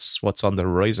know what's on the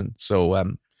horizon. So,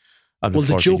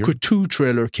 the Joker 2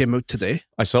 trailer came out today.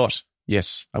 I saw it.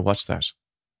 Yes, I watched that.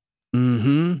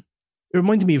 Mm-hmm. It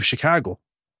reminded me of Chicago.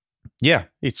 Yeah,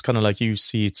 it's kind of like you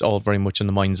see. It's all very much in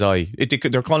the mind's eye.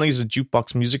 They're calling it a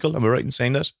jukebox musical. Am I right in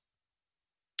saying that?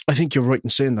 I think you're right in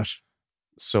saying that.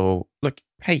 So, look,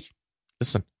 hey,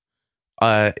 listen.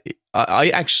 I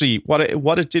actually, what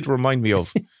it did remind me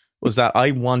of was that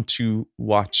I want to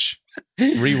rewatch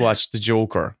The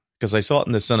Joker because I saw it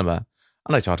in the cinema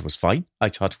and I thought it was fine.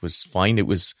 It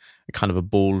was kind of a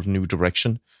bold new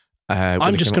direction.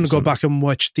 I'm just going to go back and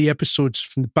watch the episodes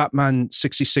from the Batman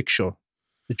 66 show,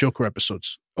 the Joker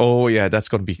episodes. Oh yeah, that's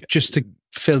going to be just to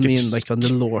fill me in like on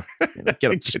the lore,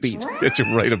 get up to speed, get you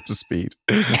right up to speed,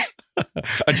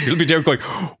 and you'll be there going,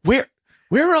 where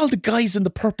are all the guys in the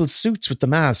purple suits with the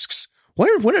masks?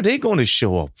 When are they going to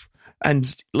show up?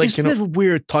 And like, isn't it a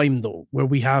weird time though, where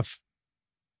we have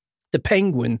the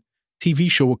Penguin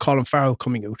TV show with Colin Farrell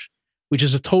coming out, which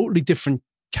is a totally different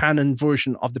canon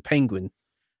version of the Penguin.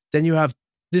 Then you have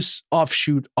this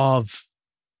offshoot of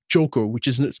Joker, which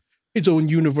is its own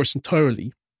universe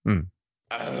entirely. Mm.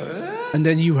 And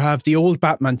then you have the old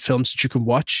Batman films that you can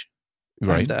watch.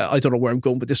 Right. And, I don't know where I'm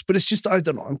going with this, but it's just, I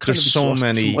don't know. I'm kind There's of so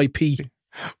many from IP.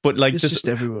 But like it's just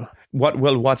everywhere.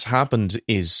 What's happened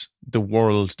is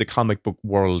the comic book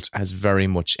world has very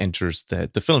much entered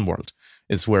the film world.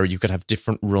 Is where you could have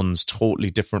totally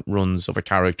different runs of a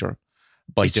character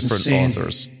by different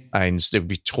authors, and there would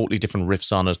be totally different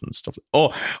riffs on it and stuff.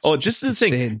 This is the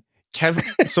thing, Kevin.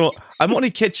 So I'm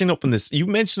only catching up on this. You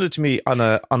mentioned it to me on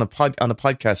a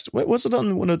podcast. Was it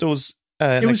on one of those?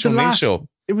 It was the last show.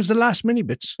 It was the last mini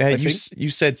bits. You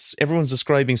said everyone's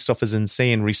describing stuff as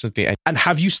insane recently, and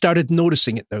have you started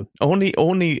noticing it though? Only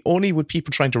with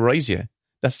people trying to rise you.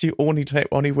 That's the only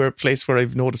place where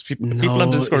I've noticed people on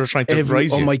Discord are trying to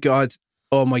rise you.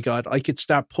 Oh my god! I could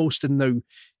start posting now,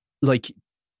 like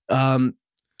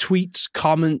tweets,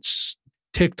 comments,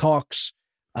 TikToks,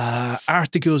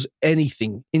 articles,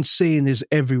 anything. Insane is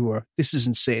everywhere. This is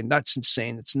insane. That's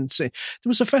insane. It's insane. There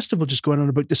was a festival just going on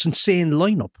about this insane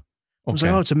lineup. I was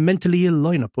like, it's a mentally ill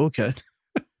lineup. Okay.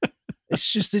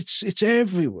 It's just, it's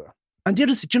everywhere. And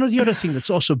the other thing that's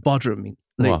also bothering me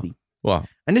lately. Wow.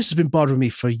 And this has been bothering me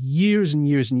for years and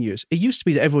years and years. It used to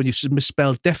be that everyone used to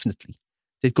misspell definitely.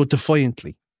 They'd go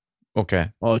defiantly.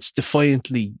 Okay. Oh, it's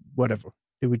defiantly whatever.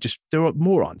 They're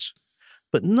morons.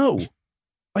 But no,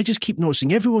 I just keep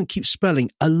noticing everyone keeps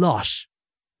spelling a lot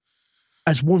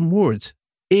as one word.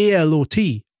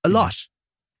 A-L-O-T, a lot.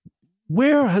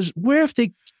 Where have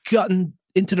they gotten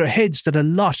into their heads that a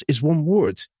lot is one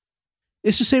word?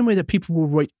 It's the same way that people will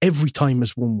write every time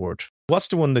as one word. What's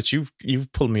the one that you've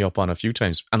pulled me up on a few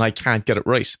times and I can't get it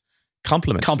right?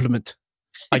 Compliment.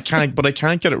 I can't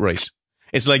get it right.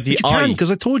 It's like the But you I. can, because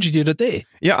I told you the other day.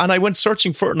 Yeah, and I went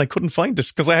searching for it and I couldn't find it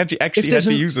because I had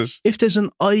to use it. If there's an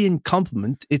I in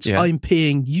compliment, it's I'm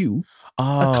paying you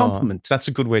a compliment. That's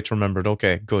a good way to remember it.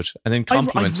 Okay, good. And then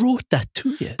compliment. I wrote that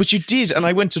to you. But you did, and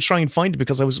I went to try and find it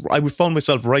because I found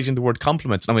myself writing the word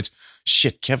compliments, and I went,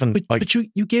 shit, Kevin. But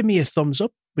you gave me a thumbs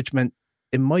up, which meant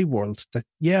in my world that,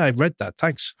 I read that.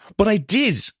 Thanks. But I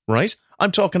did, right?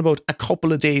 I'm talking about a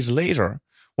couple of days later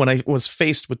when I was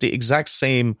faced with the exact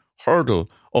same hurdle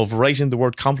of writing the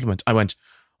word compliment. I went,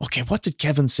 okay, what did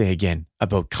Kevin say again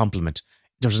about compliment?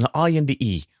 There's an I and the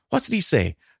E. What did he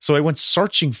say? So I went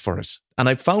searching for it and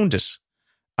I found it,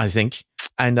 I think.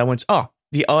 And I went,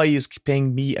 the I is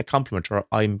paying me a compliment, or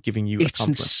I'm giving you a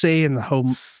compliment. It's insane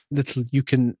how little you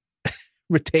can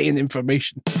retain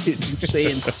information. It's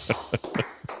insane.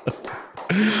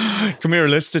 Come here,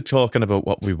 let's start talking about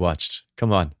what we watched.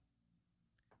 Come on.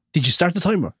 Did you start the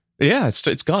timer? Yeah,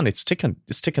 it's gone. It's ticking.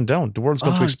 It's ticking down. The world's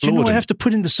going to explode. Do you know I have to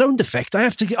put in the sound effect? I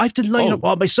have to line up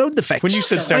all my sound effects. When you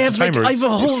said start the timer, I have a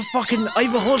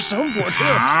whole soundboard here.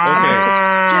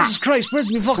 Okay. Jesus Christ,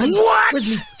 where's my fucking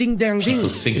where's my ding dang ding?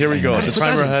 Here we go. The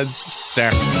timer has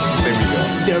started.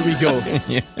 There we go.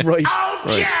 Yeah. Right.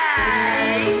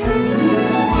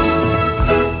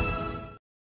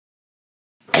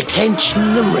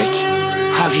 Attention, Limerick.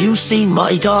 Have you seen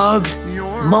my dog?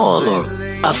 Mauler,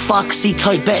 a foxy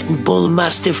Tibetan bull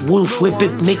mastiff wolf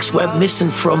whippet mix went missing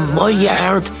from my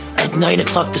yard at 9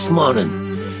 o'clock this morning.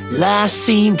 Last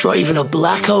seen driving a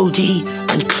black Audi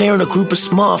and clearing a group of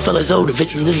small fellas out of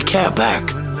it in a little car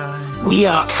park. We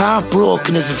are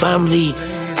heartbroken as a family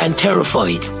and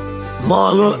terrified.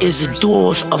 Mauler is a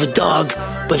dote of a dog,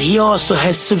 but he also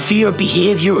has severe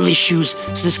behavioural issues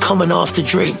since coming off the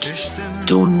drink.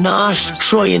 Do not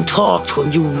try and talk to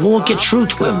him, you won't get through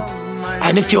to him.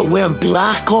 And if you're wearing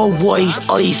black or white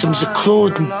items of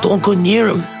clothing, don't go near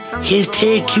him. He'll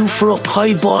take you for a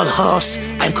piebald horse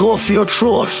and go for your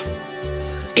throat.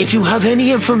 If you have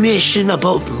any information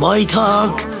about my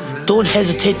dog, don't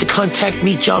hesitate to contact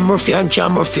me, John Murphy. I'm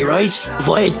John Murphy, right?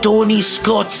 Via Donny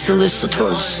Scott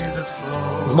Solicitors.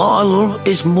 Mauler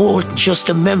is more than just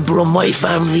a member of my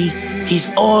family. He's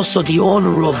also the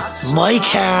owner of my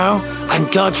car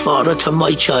and godfather to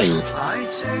my child.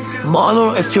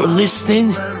 Mauler, if you're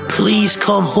listening, please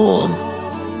come home.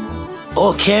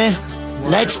 Okay,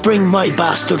 let's bring my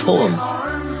bastard home.